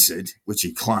censored, which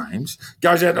he claims,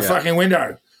 goes out the fucking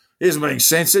window. He isn't being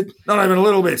censored, not even a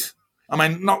little bit. I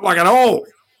mean, not like at all.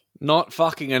 Not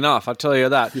fucking enough, I tell you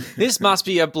that. This must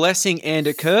be a blessing and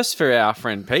a curse for our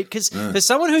friend Pete, because there's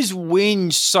someone who's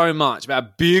whinged so much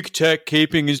about big tech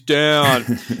keeping us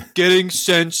down, getting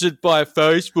censored by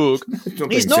Facebook.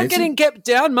 He's not getting kept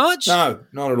down much. No,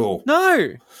 not at all.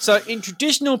 No. So in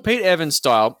traditional Pete Evans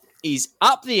style, he's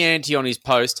up the ante on his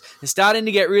post and starting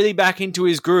to get really back into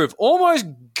his groove, almost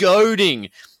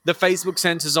goading the Facebook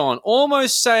censors on,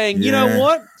 almost saying, you know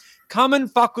what? Come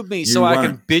and fuck with me I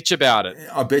can bitch about it.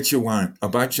 I bet you won't. I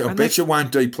bet you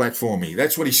won't deplatform me.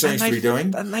 That's what he seems to be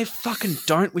doing. And they fucking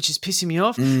don't, which is pissing me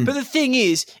off. But the thing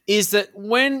is that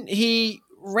when he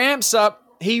ramps up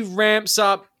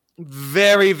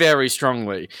very, very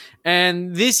strongly.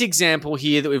 And this example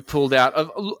here that we've pulled out of,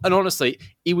 and honestly,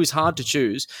 it was hard to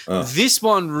choose. This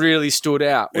one really stood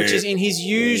out, which is in his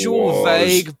usual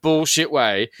vague bullshit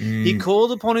way. He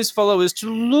called upon his followers to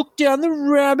look down the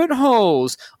rabbit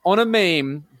holes on a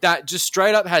meme that just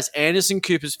straight up has Anderson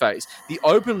Cooper's face, the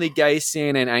openly gay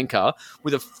CNN anchor,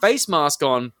 with a face mask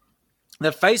on.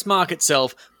 The face mark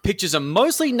itself pictures a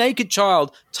mostly naked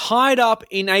child tied up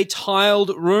in a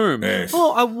tiled room. Yes.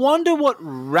 Oh, I wonder what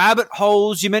rabbit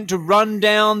holes you meant to run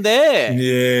down there.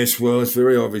 Yes, well, it's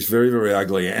very obvious, very, very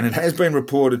ugly. And it has been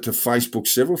reported to Facebook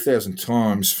several thousand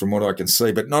times from what I can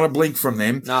see, but not a blink from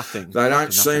them. Nothing. They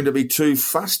don't seem to be too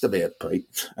fussed about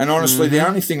Pete. And honestly, the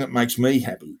only thing that makes me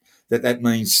happy that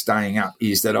means staying up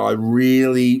is that I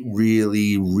really,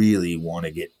 really, really want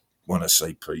to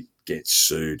see Pete get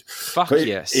sued. Fuck Pete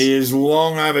yes. is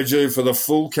long overdue for the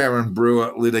full Karen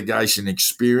Brewer litigation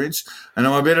experience, and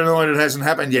I'm a bit annoyed it hasn't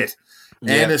happened yet.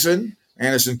 Yep.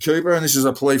 Anderson Cooper, and this is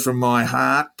a plea from my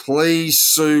heart, please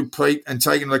sue Pete and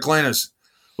take him to the cleaners.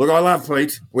 Look, I love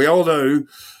Pete. We all do.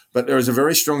 But there is a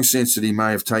very strong sense that he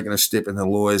may have taken a step in the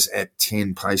lawyers at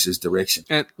 10 paces direction.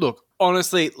 And look,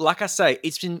 honestly, like I say,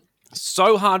 it's been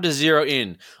so hard to zero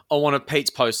in on one of Pete's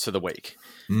posts for the week.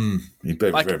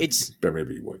 It's very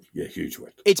big week. Yeah, huge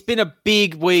week. It's been a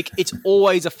big week. It's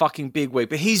always a fucking big week.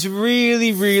 But he's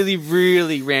really, really,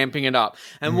 really ramping it up.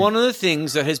 And one of the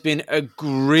things that has been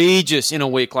egregious in a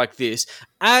week like this,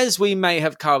 as we may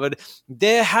have covered,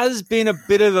 there has been a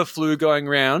bit of a flu going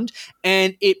around,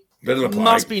 and it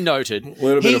must be noted. A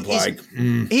little bit of plague.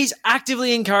 He's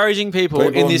actively encouraging people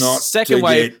in this second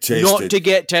wave not to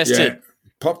get tested. Yeah.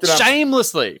 Popped it up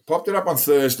shamelessly. Popped it up on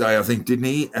Thursday, I think, didn't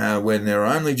he? When there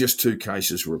are only just 2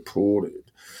 cases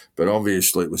reported. but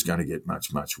obviously it was going to get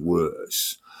much, much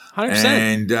worse.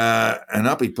 100%. And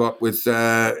up he popped with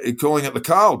calling it the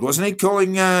cold, wasn't he?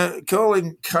 Calling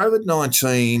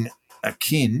COVID-19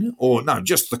 akin, or no,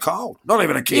 just the cold. Not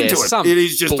even akin to it. It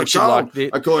is just the cold,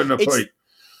 according to Pete.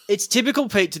 It's typical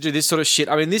Pete to do this sort of shit.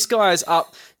 I mean, this guy's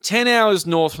up 10 hours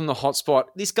north from the hotspot.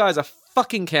 This guy's a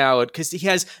fucking coward because he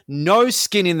has no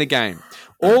skin in the game.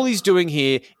 All he's doing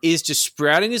here is just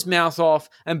sprouting his mouth off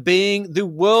and being the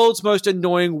world's most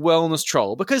annoying wellness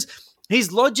troll, because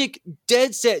his logic,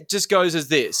 dead set, just goes as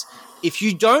this. If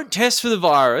you don't test for the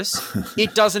virus,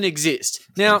 it doesn't exist.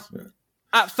 Now,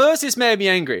 at first this made me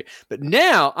angry, but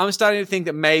now I'm starting to think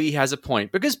that maybe he has a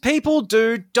point, because people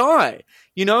do die,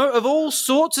 of all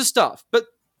sorts of stuff. But,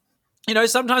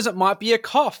 sometimes it might be a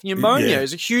cough. Pneumonia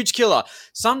is a huge killer.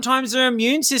 Sometimes their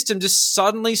immune system just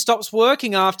suddenly stops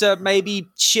working after maybe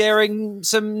sharing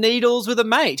some needles with a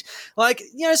mate.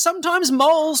 Sometimes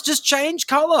moles just change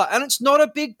color and it's not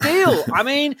a big deal. I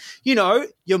mean,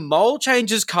 your mole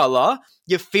changes color,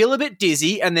 you feel a bit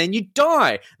dizzy, and then you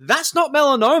die. That's not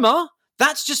melanoma.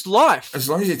 That's just life. As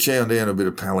long as you chow down a bit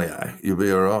of paleo, you'll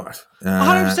be all right.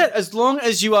 100%. As long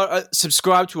as you are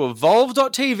subscribed to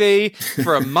evolve.tv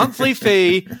for a monthly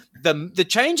fee, the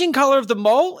changing colour of the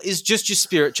mole is just your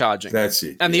spirit charging. That's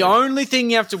it. And the only thing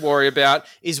you have to worry about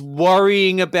is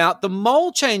worrying about the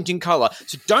mole changing colour.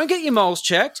 So don't get your moles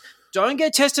checked. Don't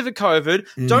get tested for COVID.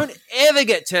 Don't ever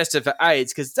get tested for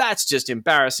AIDS, because that's just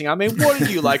embarrassing. I mean, what are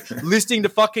you, listening to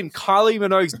fucking Kylie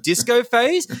Minogue's disco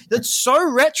phase? That's so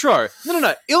retro.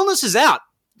 No. Illness is out.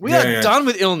 We are done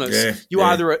with illness. You're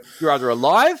either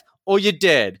alive or you're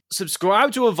dead.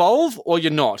 Subscribe to Evolve or you're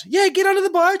not. Yeah, get under the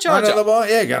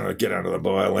biocharger. Get under the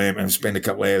bio lamp and spend a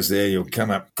couple hours there. You'll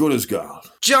come up good as gold.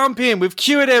 Jump in. We've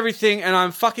cured everything, and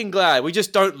I'm fucking glad. We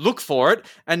just don't look for it,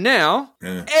 and now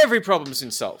every problem's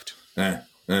been solved. What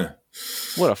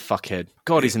a fuckhead.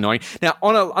 God, he's annoying. Now,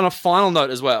 on a final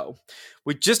note as well,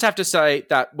 we just have to say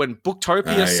that when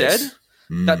Booktopia said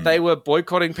that they were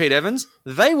boycotting Pete Evans,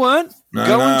 they weren't.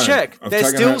 Go and check. They're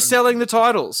still selling the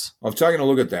titles. I've taken a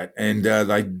look at that, and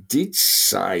they did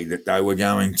say that they were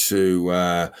going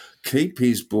to keep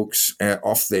his books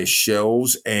off their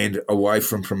shelves and away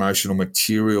from promotional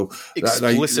material.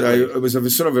 Explicitly. It was a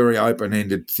sort of very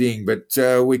open-ended thing, but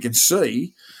we can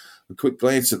see a quick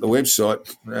glance at the website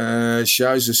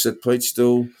shows us that Pete's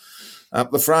still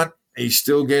up the front. He's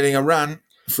still getting a run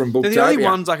from Booktopia. They're the only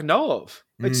ones I can know of.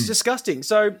 It's disgusting.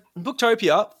 So,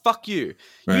 Booktopia, fuck you.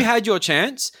 Right. You had your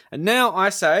chance, and now I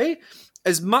say,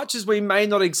 as much as we may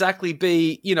not exactly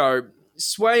be,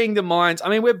 swaying the minds, I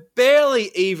mean, we're barely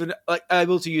even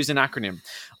able to use an acronym.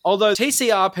 Although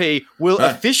TCRP will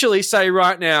officially say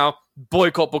right now,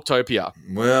 boycott Booktopia.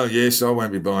 Well, yes, I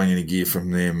won't be buying any gear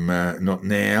from them, not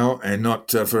now, and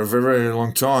not for a very, very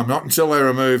long time. Not until they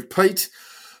remove Pete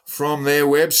from their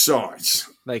websites.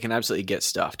 They can absolutely get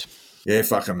stuffed. Yeah,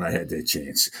 fuck them, they had their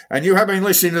chance. And you have been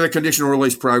listening to the Conditional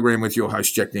Release program with your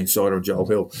host, Jack the Insider, Joel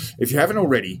Hill. If you haven't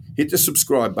already, hit the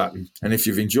subscribe button. And if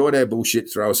you've enjoyed our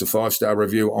bullshit, throw us a 5-star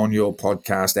review on your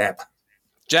podcast app.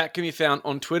 Jack can be found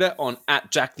on Twitter on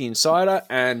 @JackTheInsider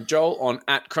and Joel on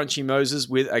 @CrunchyMoses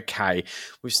with a K.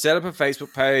 We've set up a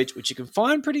Facebook page, which you can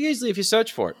find pretty easily if you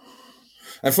search for it.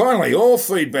 And finally, all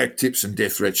feedback, tips and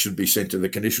death threats should be sent to the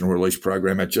conditional release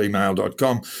program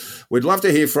 @gmail.com. We'd love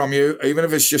to hear from you, even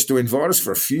if it's just to invite us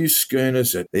for a few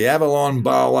schooners at the Avalon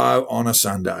Bowlo on a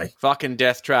Sunday. Fucking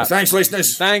death trap. Well, thanks,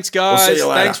 listeners. Thanks, guys. We'll see you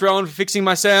later. Thanks, Ron, for fixing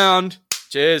my sound.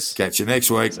 Cheers. Catch you next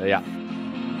week. See ya.